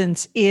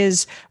presence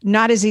is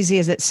not as easy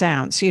as it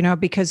sounds,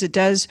 because it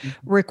does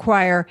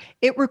requires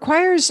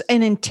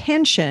an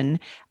intention,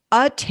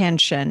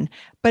 attention,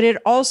 but it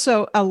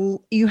also,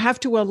 you have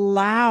to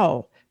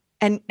allow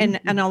and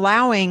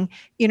allowing,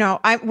 we're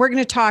going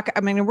to talk,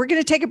 we're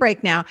going to take a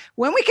break now.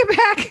 When we get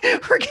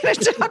back, we're going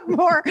to talk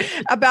more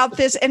about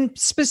this and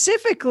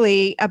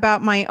specifically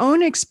about my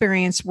own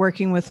experience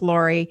working with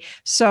Lori.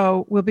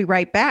 So we'll be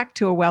right back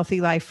to A Wealthy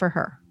Life for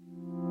Her.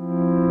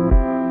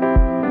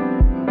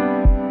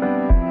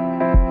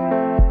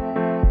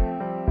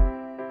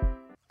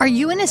 Are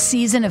you in a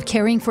season of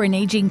caring for an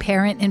aging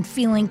parent and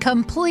feeling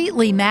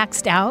completely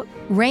maxed out?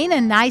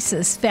 Raina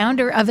Nisus,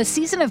 founder of A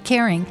Season of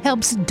Caring,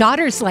 helps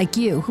daughters like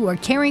you who are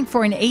caring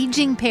for an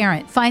aging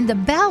parent find the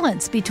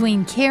balance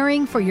between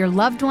caring for your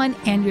loved one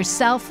and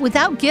yourself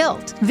without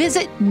guilt.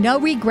 Visit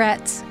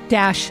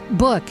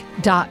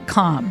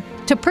noregrets-book.com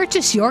to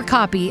purchase your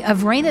copy of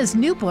Raina's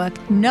new book,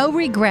 No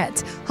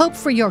Regrets, Hope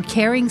for Your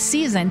Caring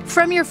Season,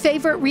 from your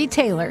favorite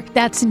retailer.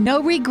 That's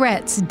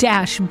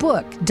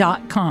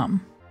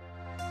noregrets-book.com.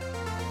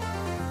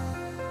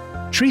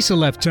 Teresa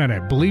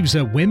Lieutenant believes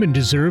that women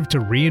deserve to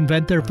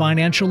reinvent their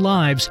financial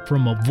lives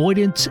from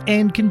avoidance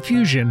and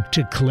confusion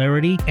to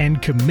clarity and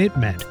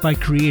commitment by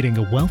creating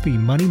a wealthy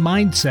money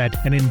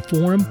mindset and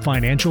informed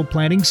financial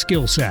planning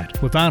skill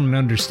set. Without an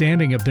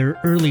understanding of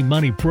their early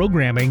money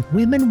programming,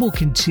 women will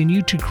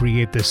continue to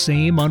create the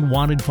same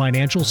unwanted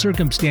financial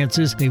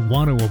circumstances they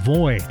want to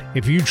avoid.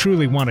 If you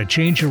truly want to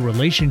change your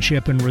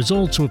relationship and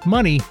results with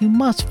money, you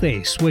must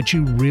face what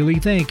you really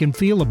think and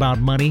feel about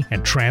money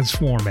and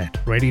transform it.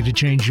 Ready to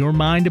change your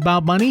mind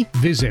about money?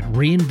 Visit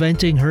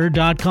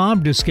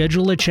reinventingher.com to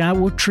schedule a chat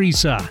with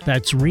Teresa.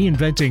 That's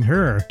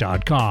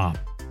reinventingher.com.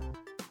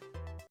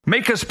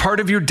 Make us part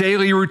of your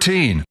daily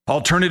routine.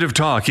 Alternative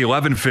Talk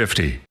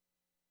 1150.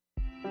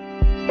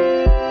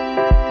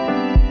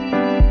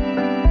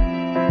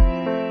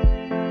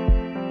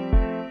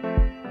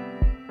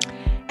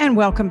 And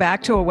welcome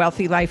back to A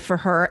Wealthy Life for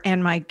Her.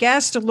 And my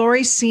guest,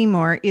 Lori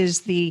Seymour,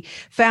 is the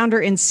founder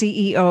and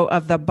CEO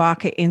of the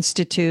Baca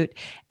Institute.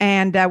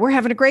 And we're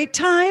having a great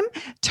time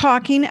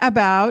talking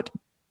about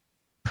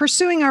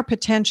pursuing our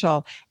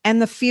potential and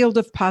the field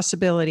of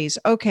possibilities.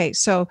 Okay,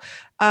 so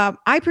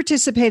I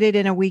participated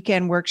in a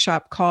weekend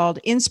workshop called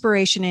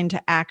Inspiration into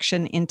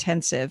Action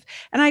Intensive.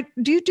 And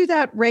do you do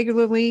that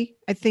regularly?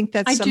 I think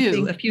that's something. I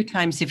do a few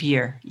times a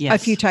year. Yes. A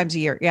few times a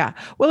year. Yeah.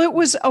 Well, it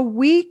was a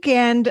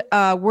weekend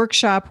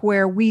workshop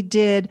where we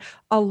did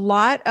a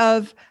lot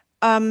of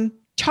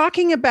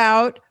talking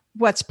about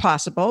what's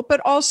possible, but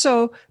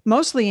also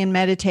mostly in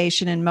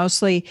meditation and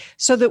mostly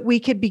so that we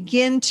could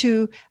begin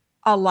to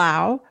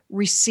allow,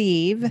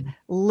 receive,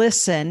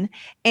 listen.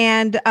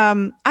 And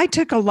I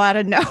took a lot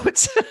of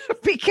notes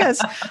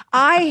because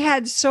I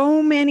had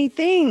so many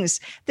things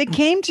that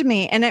came to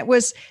me. And it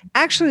was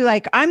actually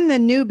like, I'm the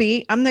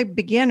newbie, I'm the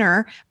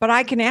beginner, but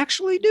I can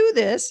actually do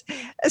this.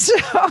 So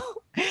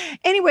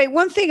anyway,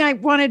 one thing I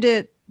wanted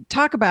to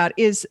talk about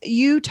is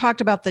you talked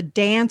about the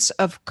dance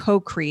of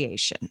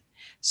co-creation.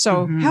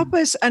 So help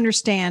us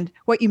understand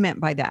what you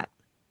meant by that.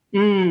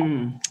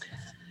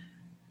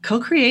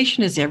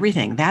 Co-creation is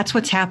everything. That's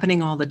what's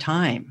happening all the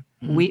time.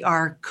 We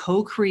are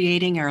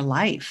co-creating our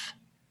life.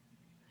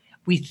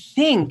 We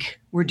think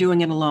we're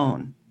doing it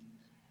alone.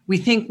 We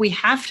think we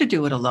have to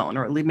do it alone,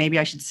 or maybe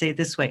I should say it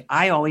this way.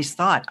 I always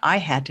thought I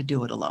had to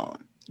do it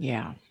alone.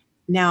 Yeah.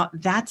 Now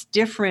that's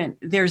different.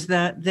 There's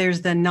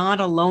the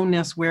not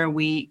aloneness where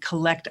we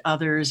collect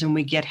others and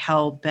we get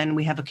help and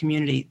we have a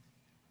community.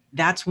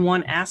 That's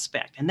one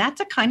aspect. And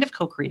that's a kind of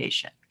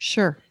co-creation.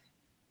 Sure.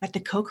 But the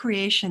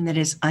co-creation that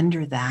is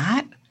under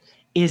that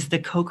is the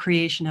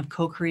co-creation of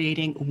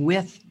co-creating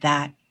with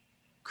that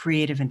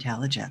creative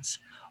intelligence,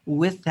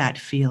 with that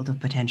field of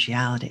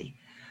potentiality.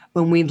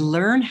 When we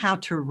learn how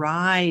to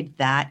ride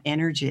that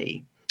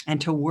energy and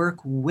to work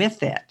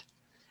with it,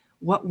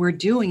 what we're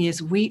doing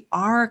is we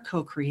are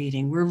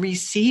co-creating, we're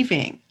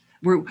receiving,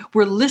 we're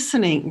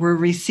listening, we're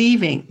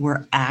receiving,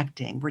 we're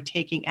acting, we're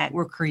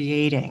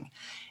creating,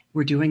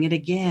 we're doing it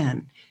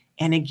again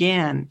and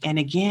again and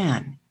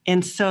again.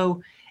 And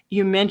so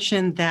you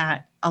mentioned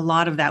that a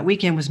lot of that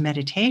weekend was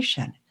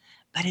meditation,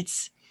 but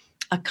it's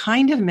a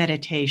kind of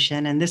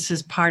meditation. And this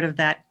is part of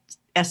that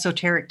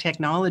esoteric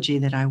technology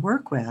that I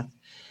work with.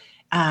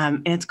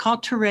 And it's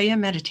called Turiya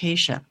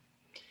meditation.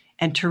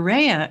 And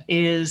Turiya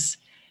is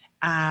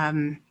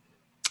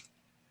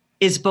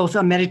both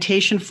a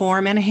meditation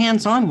form and a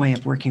hands-on way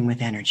of working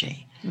with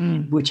energy,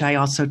 which I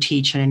also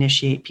teach and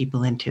initiate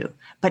people into.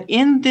 But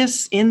in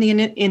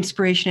the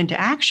Inspiration into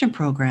Action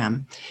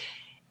program,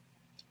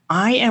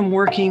 I am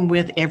working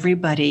with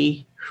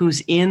everybody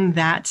who's in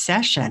that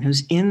session,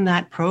 who's in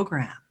that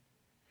program,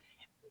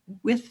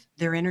 with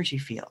their energy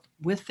field,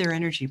 with their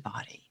energy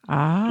body. And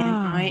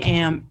I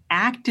am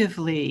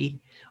actively,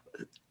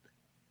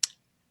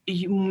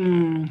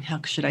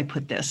 how should I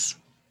put this?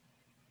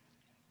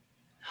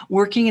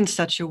 Working in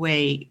such a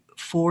way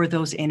for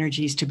those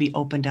energies to be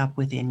opened up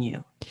within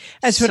you.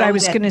 That's what I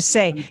was going to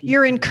say.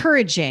 You're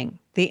encouraging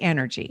the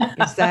energy.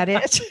 Is that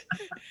it?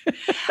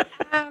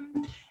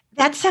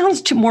 That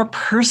sounds more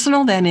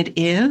personal than it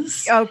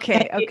is.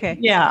 Okay.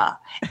 Yeah.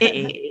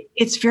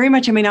 It's very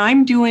much,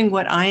 I'm doing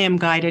what I am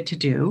guided to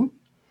do.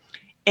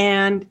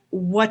 And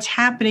what's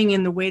happening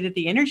in the way that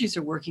the energies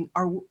are working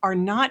are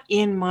not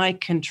in my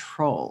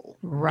control.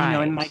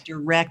 Right. In my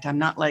direct, I'm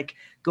not like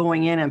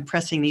going in and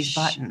pressing these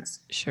buttons.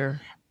 Sure.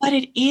 But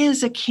it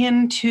is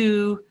akin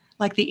to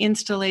like the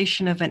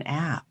installation of an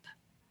app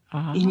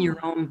in your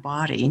own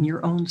body, in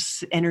your own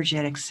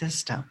energetic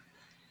system,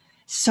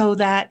 so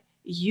that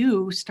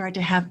you start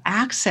to have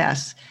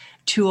access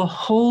to a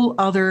whole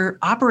other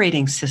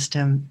operating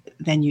system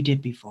than you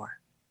did before.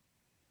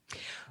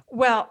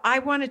 Well, I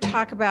want to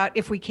talk about,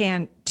 if we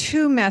can,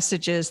 two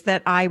messages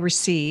that I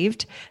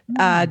received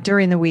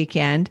during the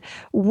weekend.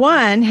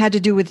 One had to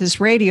do with this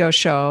radio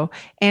show.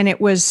 And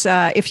it was,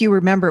 if you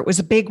remember, it was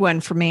a big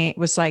one for me. It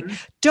was like,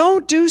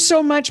 don't do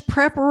so much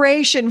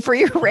preparation for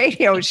your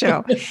radio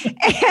show.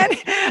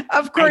 And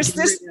of course,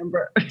 this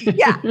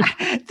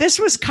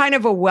was kind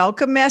of a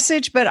welcome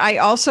message, but I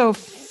also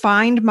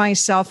find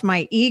myself,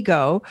 my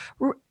ego,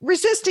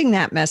 resisting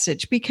that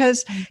message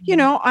because,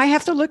 I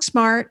have to look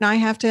smart and I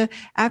have to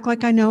act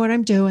like I know what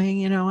I'm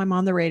doing. I'm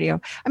on the radio.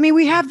 I mean,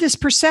 we have this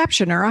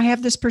perception, or I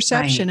have this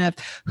perception of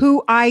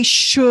who I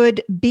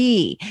should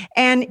be.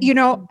 And,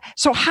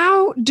 so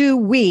how do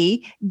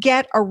we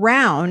get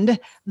around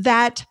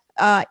that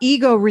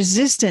ego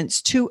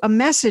resistance to a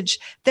message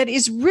that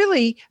is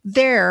really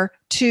there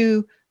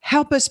to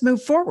help us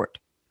move forward?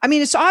 I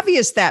mean, it's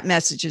obvious that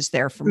message is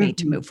there for me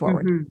to move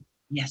forward.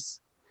 Yes.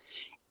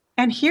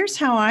 And here's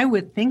how I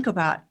would think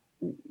about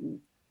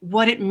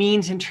what it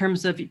means in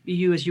terms of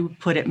you, as you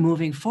put it,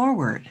 moving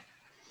forward.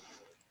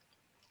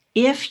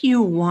 If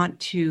you want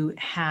to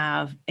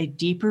have a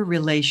deeper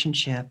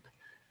relationship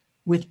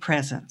with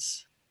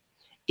presence,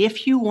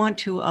 if you want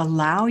to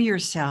allow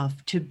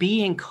yourself to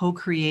be in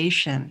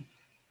co-creation,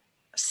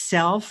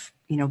 self,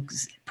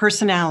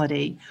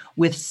 personality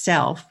with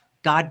self,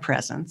 God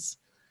presence,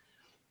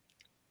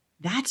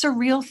 that's a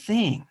real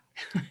thing.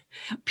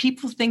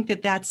 People think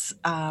that that's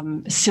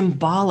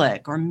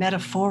symbolic or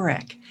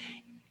metaphoric.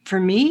 For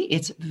me,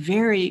 it's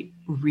very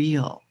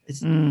real.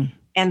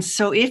 And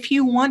so if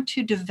you want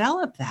to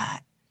develop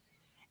that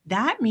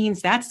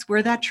means that's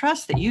where that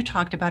trust that you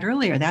talked about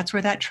earlier, that's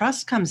where that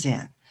trust comes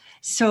in.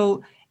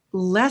 So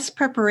less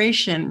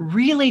preparation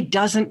really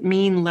doesn't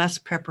mean less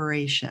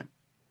preparation.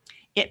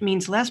 It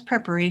means less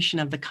preparation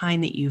of the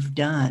kind that you've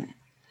done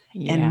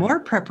and more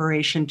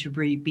preparation to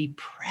be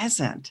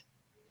present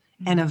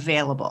and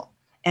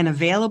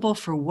available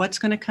for what's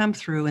going to come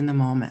through in the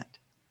moment.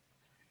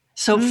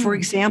 So for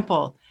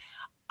example,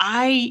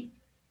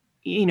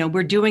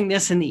 we're doing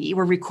this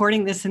we're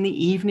recording this in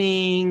the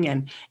evening.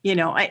 And,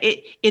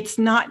 it's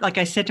not like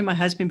I said to my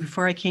husband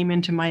before I came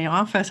into my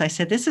office, I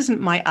said, this isn't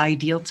my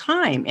ideal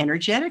time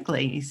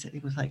energetically. He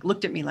was like,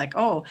 looked at me like,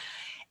 oh,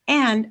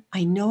 and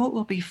I know it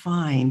will be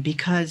fine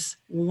because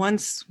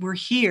once we're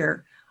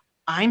here,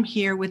 I'm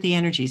here with the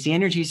energies. The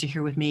energies are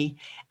here with me.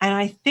 And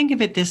I think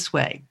of it this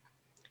way.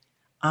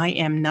 I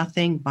am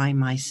nothing by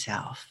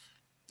myself.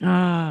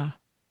 And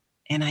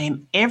I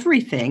am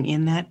everything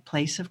in that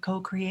place of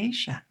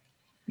co-creation.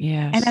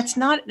 Yes. And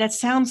that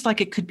sounds like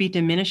it could be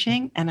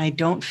diminishing, and I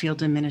don't feel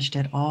diminished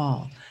at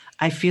all.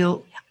 I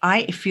feel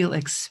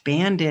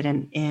expanded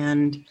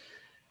and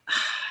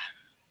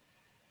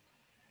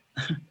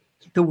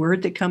the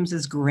word that comes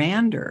is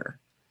grander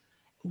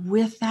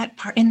with that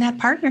part in that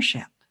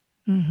partnership.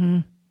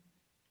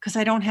 Because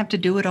I don't have to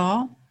do it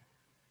all.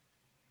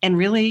 And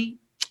really,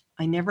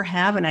 I never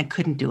have, and I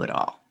couldn't do it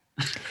all.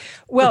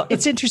 Well,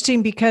 it's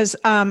interesting because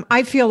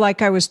I feel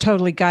like I was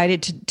totally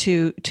guided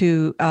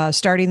to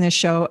starting this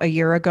show a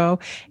year ago.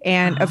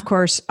 And of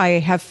course, I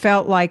have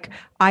felt like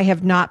I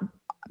have not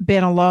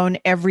been alone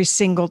every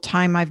single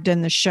time I've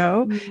done the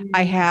show.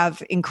 I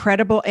have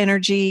incredible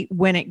energy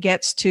when it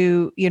gets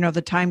to,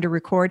 the time to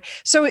record.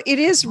 So it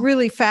is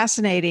really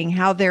fascinating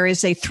how there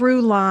is a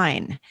through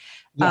line.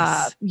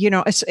 Yes.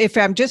 If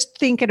I'm just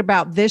thinking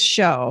about this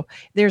show,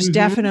 there's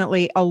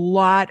definitely a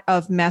lot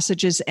of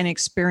messages and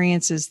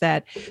experiences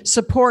that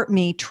support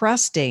me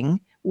trusting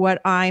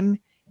what I'm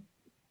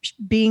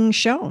being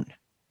shown.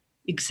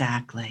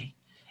 Exactly.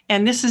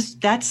 And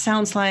that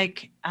sounds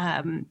like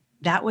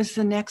that was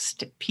the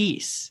next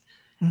piece.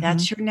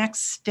 That's your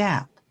next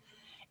step.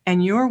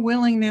 And your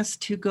willingness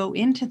to go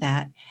into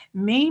that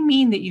may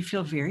mean that you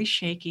feel very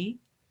shaky,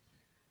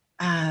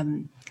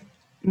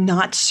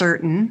 not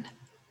certain.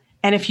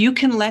 And if you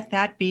can let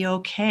that be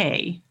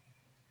okay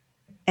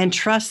and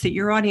trust that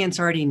your audience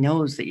already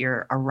knows that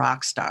you're a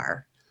rock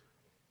star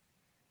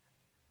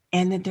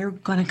and that they're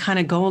going to kind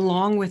of go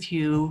along with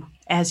you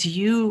as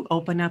you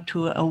open up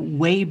to a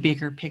way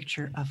bigger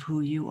picture of who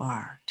you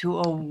are, to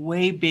a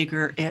way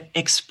bigger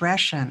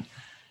expression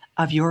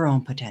of your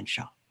own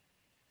potential.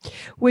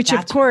 Which,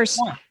 of course,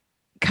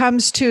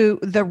 comes to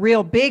the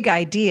real big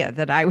idea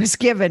that I was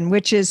given,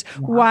 which is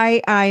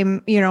why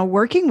I'm,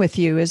 working with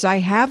you, is I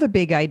have a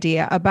big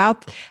idea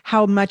about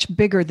how much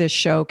bigger this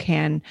show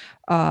can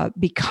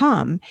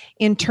become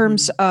in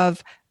terms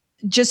of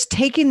just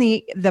taking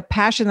the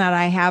passion that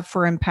I have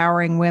for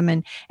empowering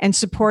women and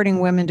supporting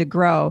women to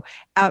grow,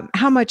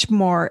 how much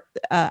more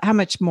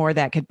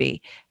that could be.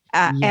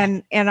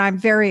 And I'm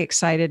very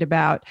excited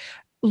about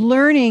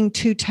learning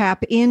to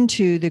tap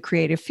into the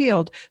creative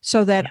field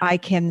so that I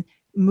can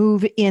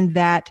move in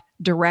that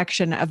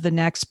direction of the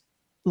next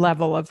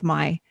level of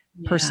my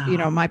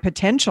my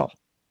potential.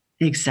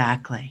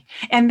 Exactly.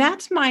 And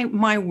that's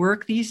my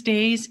work these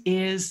days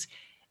is,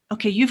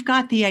 okay, you've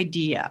got the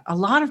idea. A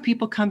lot of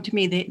people come to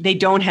me, they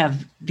don't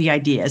have the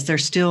ideas. They're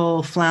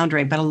still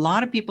floundering, but a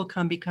lot of people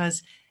come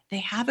because they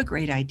have a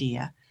great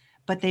idea,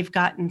 but they've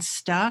gotten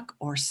stuck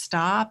or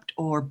stopped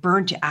or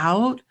burnt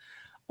out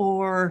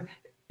or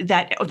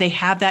that they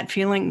have that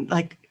feeling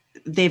like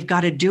they've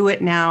got to do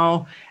it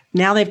now.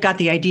 Now they've got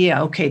the idea,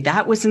 okay,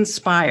 that was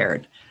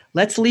inspired.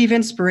 Let's leave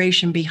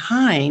inspiration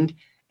behind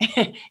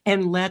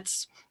and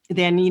let's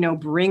then,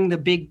 bring the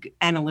big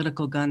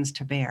analytical guns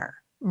to bear.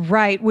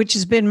 Right, which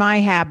has been my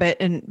habit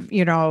and,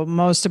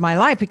 most of my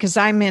life, because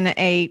I'm in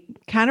a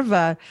kind of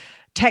a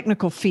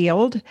technical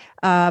field,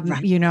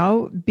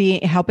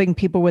 right. Helping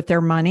people with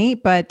their money.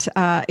 But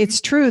it's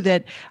true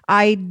that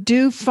I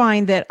do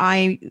find that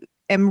I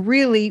am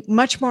really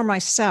much more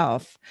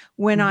myself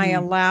when I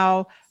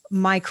allow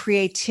my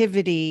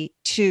creativity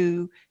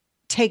to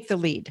take the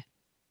lead.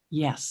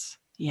 Yes.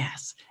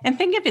 And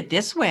think of it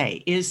this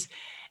way, is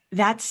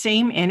that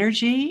same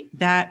energy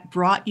that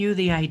brought you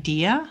the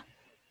idea,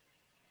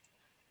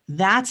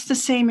 that's the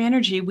same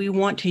energy we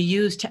want to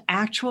use to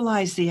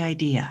actualize the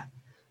idea.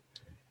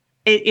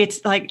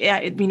 It's like,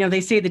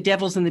 they say the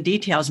devil's in the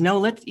details.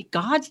 No,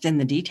 God's in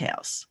the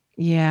details.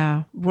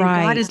 Yeah, right.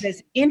 And God is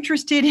as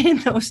interested in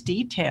those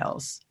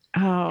details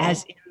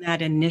as in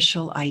that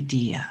initial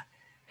idea.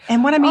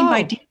 And what I mean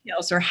by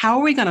details are, how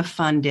are we going to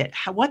fund it?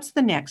 What's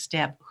the next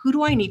step? Who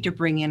do I need to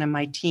bring in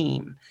my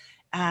team?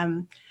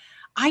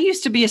 I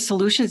used to be a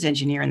solutions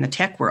engineer in the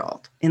tech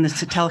world, in the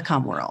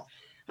telecom world.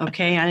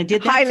 Okay. And I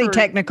did that highly for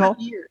technical.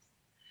 years.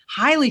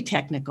 Highly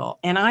technical.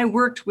 And I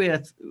worked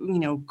with,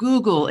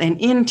 Google and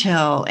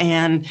Intel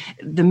and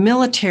the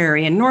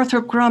military and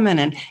Northrop Grumman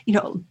and,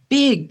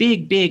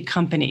 big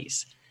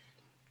companies.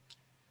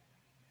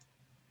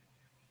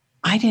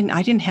 I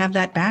didn't have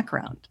that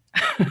background.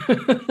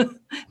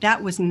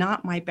 That was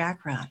not my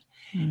background.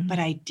 Mm-hmm. But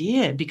I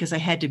did, because I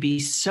had to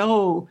be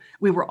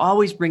we were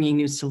always bringing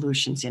new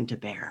solutions into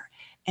bear.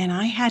 And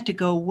I had to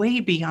go way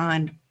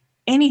beyond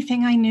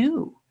anything I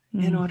knew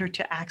in order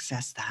to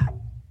access that.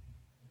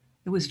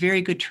 It was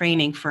very good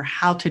training for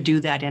how to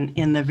do that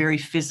in the very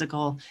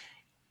physical,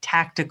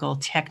 tactical,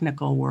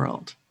 technical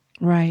world.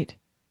 Right.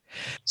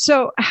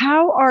 So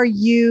how are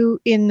you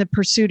in the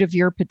pursuit of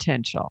your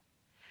potential?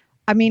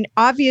 I mean,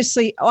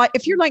 obviously,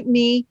 if you're like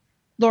me,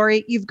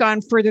 Lori, you've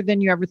gone further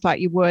than you ever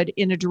thought you would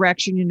in a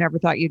direction you never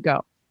thought you'd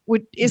go.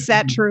 Is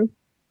that true?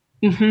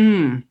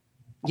 Mm-hmm.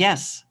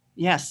 Yes,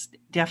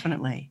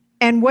 definitely.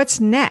 And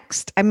what's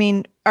next? I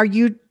mean, are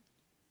you...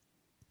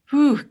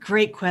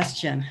 Great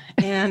question.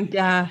 And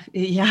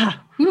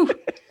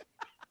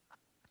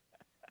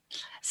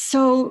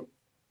So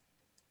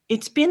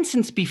it's been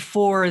since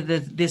before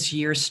this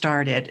year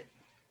started.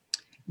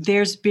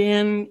 There's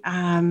been,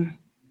 I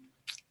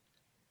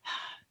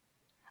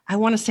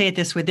want to say it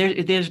this way,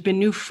 there's been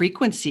new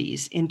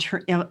frequencies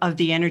of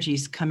the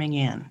energies coming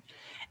in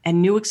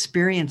and new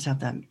experience of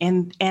them.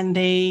 And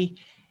the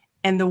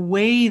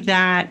way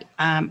that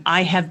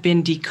I have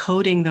been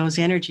decoding those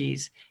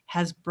energies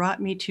has brought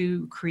me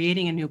to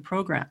creating a new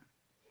program.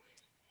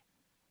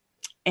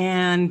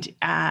 And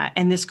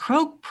this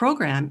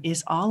program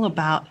is all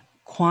about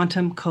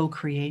quantum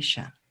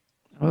co-creation.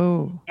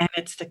 Oh. And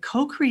it's the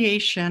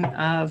co-creation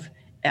of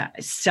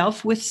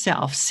self with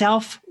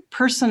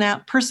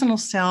personal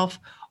self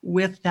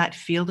with that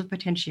field of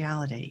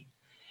potentiality.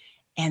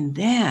 And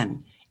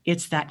then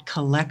it's that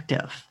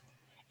collective.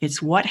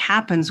 It's what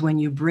happens when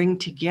you bring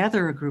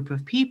together a group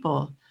of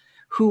people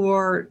who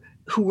are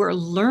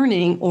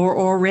learning or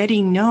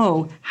already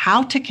know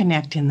how to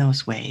connect in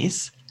those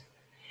ways.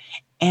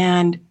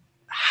 And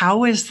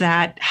how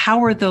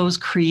are those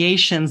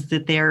creations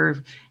that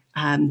they're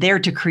there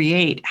to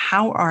create,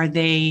 how are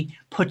they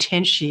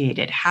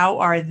potentiated? How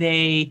are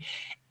they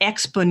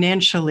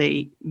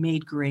exponentially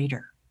made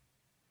greater?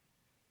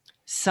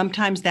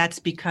 Sometimes that's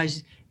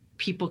because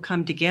people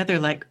come together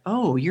like,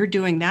 oh, you're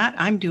doing that,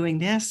 I'm doing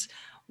this.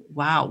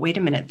 Wow, wait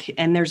a minute.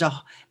 And there's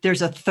a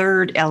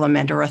third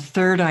element or a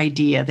third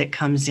idea that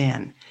comes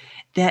in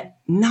that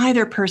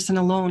neither person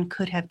alone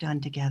could have done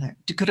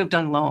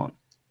alone.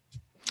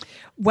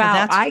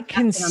 Wow, so I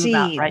can see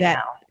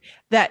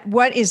that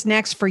what is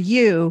next for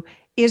you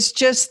is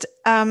just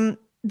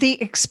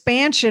the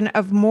expansion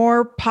of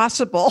more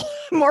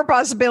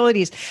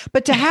possibilities.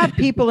 But to have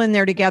people in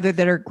there together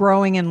that are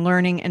growing and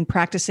learning and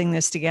practicing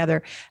this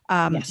together,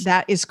 yes.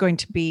 That is going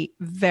to be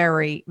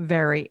very,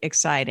 very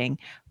exciting,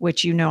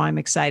 which I'm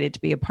excited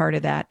to be a part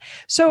of that.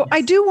 So yes.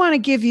 I do want to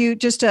give you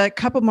just a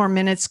couple more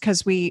minutes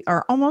because we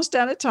are almost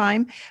out of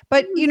time.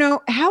 But,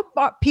 help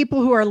people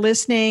who are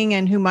listening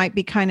and who might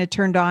be kind of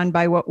turned on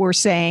by what we're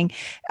saying,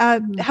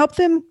 help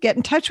them get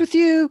in touch with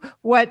you.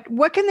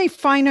 What can they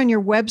find on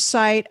your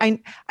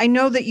website? I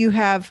know that you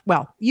have,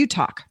 you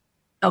talk.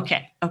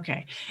 Okay.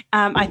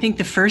 I think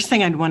the first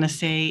thing I'd want to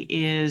say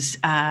is,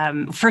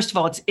 first of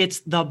all, it's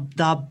the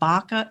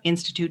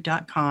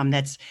BACAinstitute.com.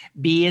 That's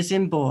B as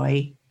in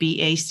boy,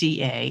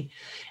 BACA.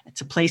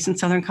 It's a place in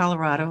Southern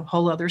Colorado,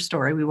 whole other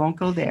story. We won't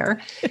go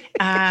there.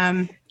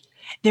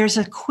 There's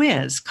a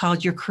quiz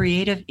called your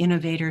Creative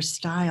Innovator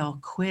Style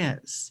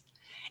Quiz.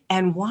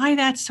 And why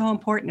that's so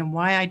important and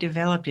why I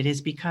developed it is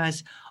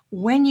because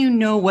when you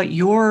know what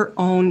your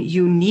own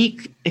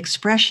unique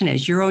expression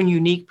is, your own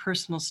unique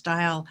personal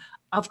style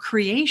of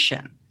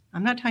creation,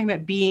 I'm not talking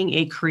about being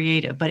a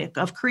creative, but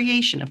of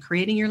creation, of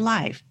creating your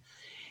life.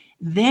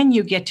 Then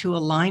you get to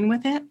align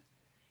with it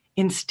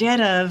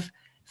instead of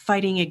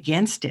fighting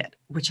against it,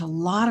 which a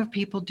lot of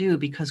people do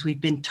because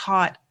we've been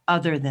taught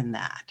other than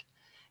that.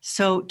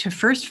 So to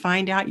first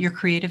find out your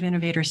creative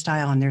innovator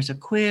style, and there's a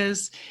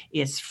quiz,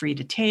 it's free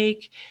to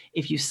take.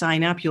 If you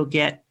sign up, you'll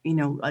get,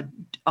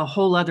 a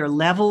whole other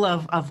level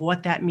of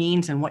what that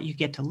means and what you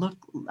get to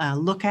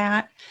look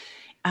at.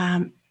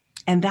 And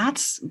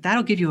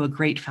that'll give you a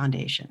great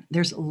foundation.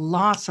 There's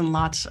lots and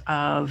lots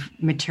of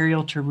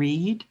material to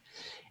read.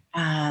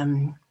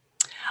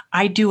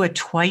 I do a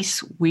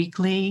twice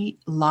weekly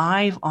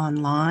live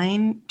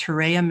online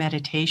Tureya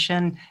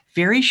meditation,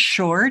 very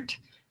short.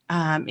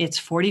 It's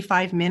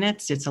 45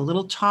 minutes. It's a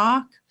little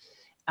talk,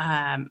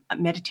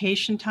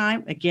 meditation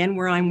time, again,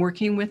 where I'm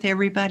working with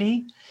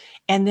everybody.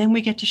 And then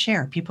we get to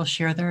share. People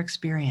share their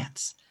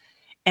experience.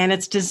 And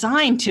it's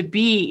designed to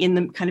be in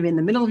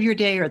the middle of your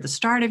day or the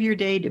start of your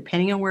day,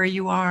 depending on where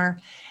you are,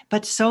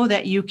 but so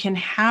that you can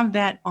have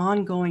that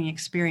ongoing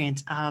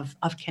experience of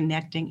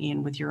connecting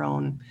in with your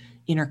own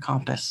inner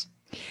compass.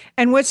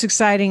 And what's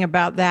exciting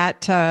about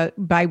that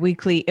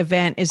biweekly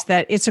event is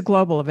that it's a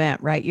global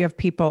event, right? You have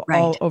people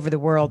all over the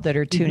world that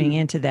are tuning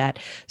into that.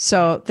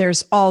 So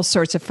there's all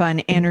sorts of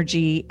fun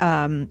energy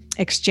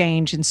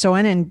exchange and so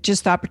on, and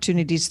just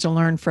opportunities to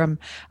learn from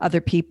other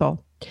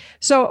people.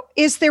 So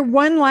is there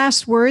one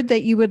last word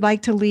that you would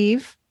like to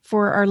leave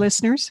for our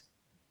listeners?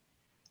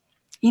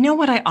 You know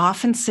what I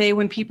often say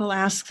when people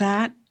ask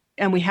that,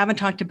 and we haven't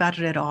talked about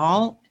it at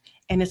all,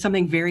 and it's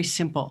something very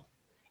simple.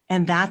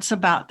 And that's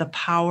about the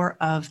power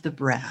of the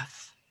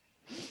breath.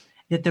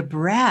 That the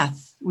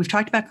breath, we've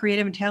talked about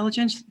creative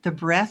intelligence, the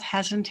breath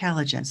has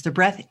intelligence. The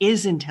breath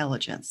is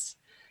intelligence.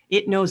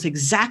 It knows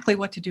exactly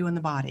what to do in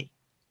the body.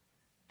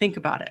 Think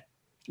about it.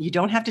 You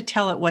don't have to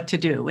tell it what to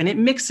do. And it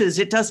mixes,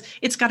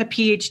 it's got a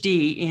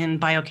PhD in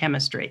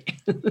biochemistry.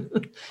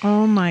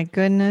 Oh my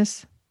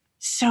goodness.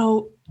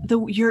 So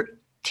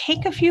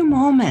take a few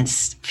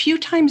moments, a few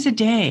times a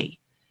day,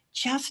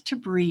 just to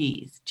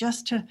breathe,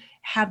 just to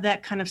have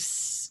that kind of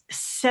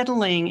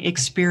settling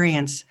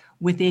experience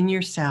within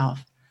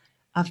yourself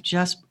of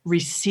just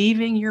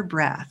receiving your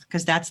breath,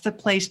 because that's the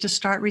place to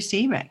start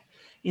receiving,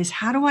 is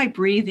how do I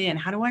breathe in?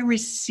 How do I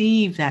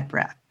receive that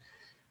breath?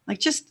 Like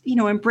just,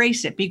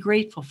 embrace it, be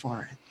grateful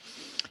for it.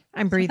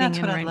 I'm breathing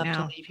in right now. That's what I'd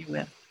love to leave you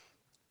with.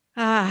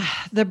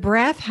 The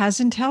breath has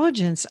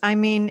intelligence. I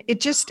mean,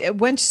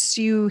 once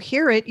you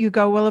hear it, you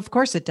go, well, of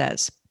course it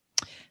does.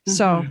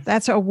 So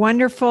that's a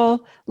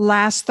wonderful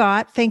last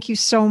thought. Thank you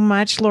so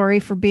much, Lori,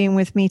 for being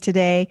with me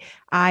today.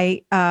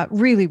 I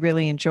really,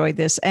 really enjoyed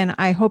this, and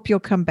I hope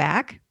you'll come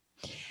back.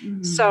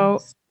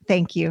 So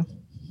thank you.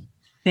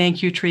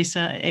 Thank you,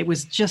 Teresa. It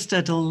was just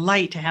a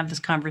delight to have this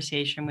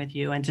conversation with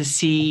you and to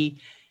see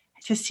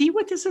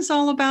what this is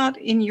all about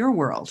in your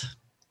world.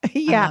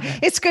 Yeah,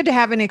 it's good to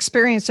have an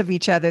experience of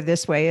each other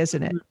this way,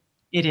 isn't it?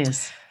 It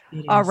is.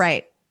 All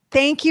right.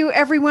 Thank you,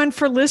 everyone,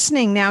 for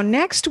listening. Now,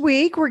 next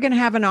week, we're going to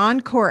have an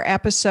encore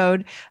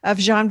episode of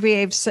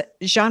Genevieve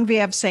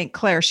St.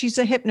 Clair. She's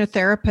a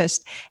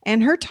hypnotherapist,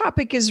 and her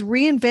topic is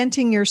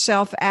reinventing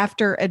yourself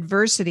after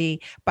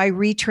adversity by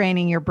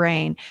retraining your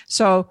brain.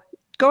 So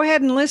go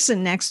ahead and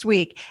listen next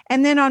week.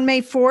 And then on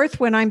May 4th,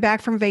 when I'm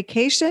back from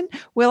vacation,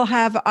 we'll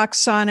have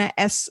Oksana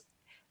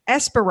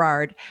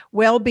Esperard,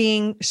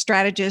 well-being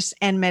strategist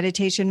and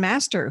meditation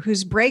master,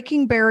 who's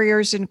breaking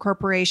barriers in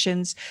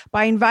corporations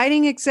by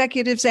inviting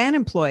executives and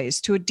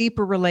employees to a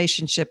deeper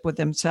relationship with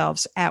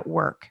themselves at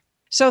work.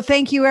 So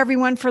thank you,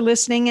 everyone, for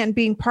listening and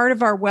being part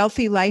of our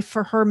Wealthy Life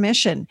for Her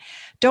mission.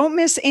 Don't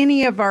miss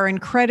any of our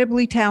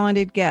incredibly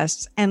talented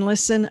guests and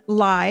listen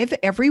live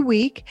every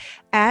week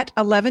at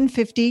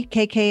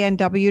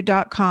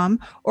 1150kknw.com,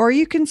 or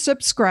you can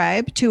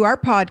subscribe to our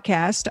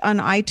podcast on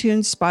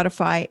iTunes,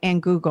 Spotify,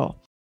 and Google.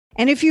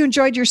 And if you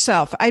enjoyed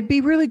yourself, I'd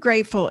be really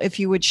grateful if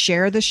you would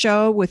share the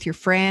show with your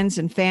friends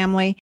and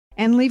family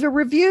and leave a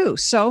review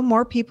so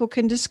more people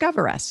can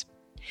discover us.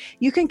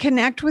 You can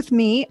connect with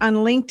me on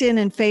LinkedIn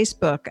and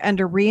Facebook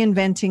under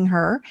Reinventing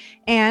Her,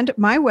 and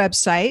my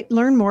website,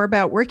 learn more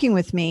about working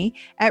with me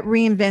at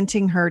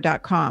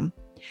reinventingher.com.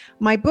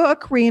 My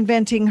book,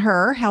 Reinventing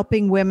Her,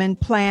 Helping Women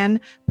Plan,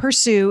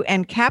 Pursue,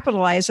 and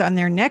Capitalize on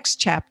Their Next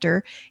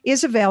Chapter,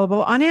 is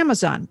available on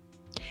Amazon.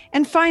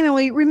 And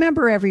finally,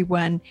 remember,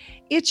 everyone,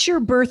 it's your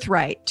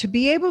birthright to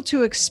be able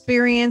to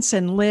experience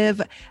and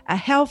live a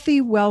healthy,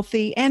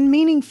 wealthy, and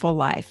meaningful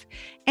life,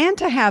 and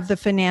to have the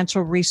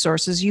financial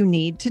resources you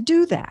need to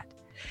do that.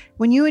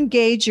 When you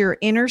engage your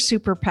inner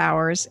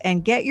superpowers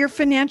and get your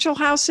financial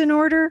house in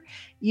order,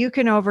 you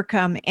can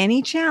overcome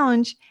any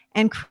challenge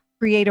and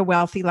create a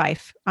wealthy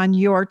life on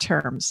your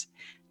terms.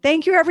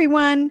 Thank you,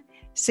 everyone.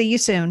 See you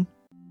soon.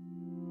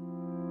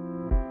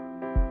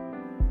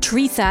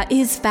 Teresa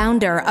is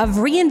founder of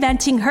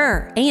Reinventing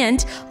Her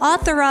and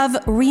author of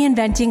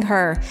Reinventing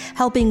Her,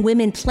 helping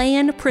women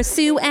plan,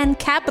 pursue, and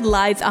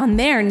capitalize on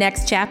their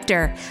next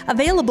chapter.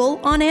 Available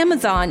on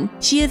Amazon.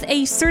 She is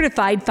a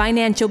certified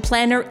financial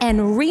planner and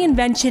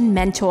reinvention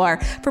mentor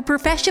for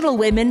professional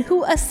women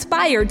who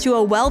aspire to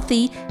a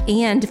wealthy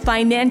and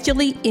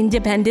financially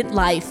independent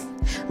life.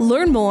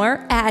 Learn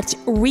more at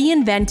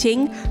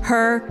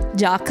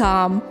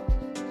reinventingher.com.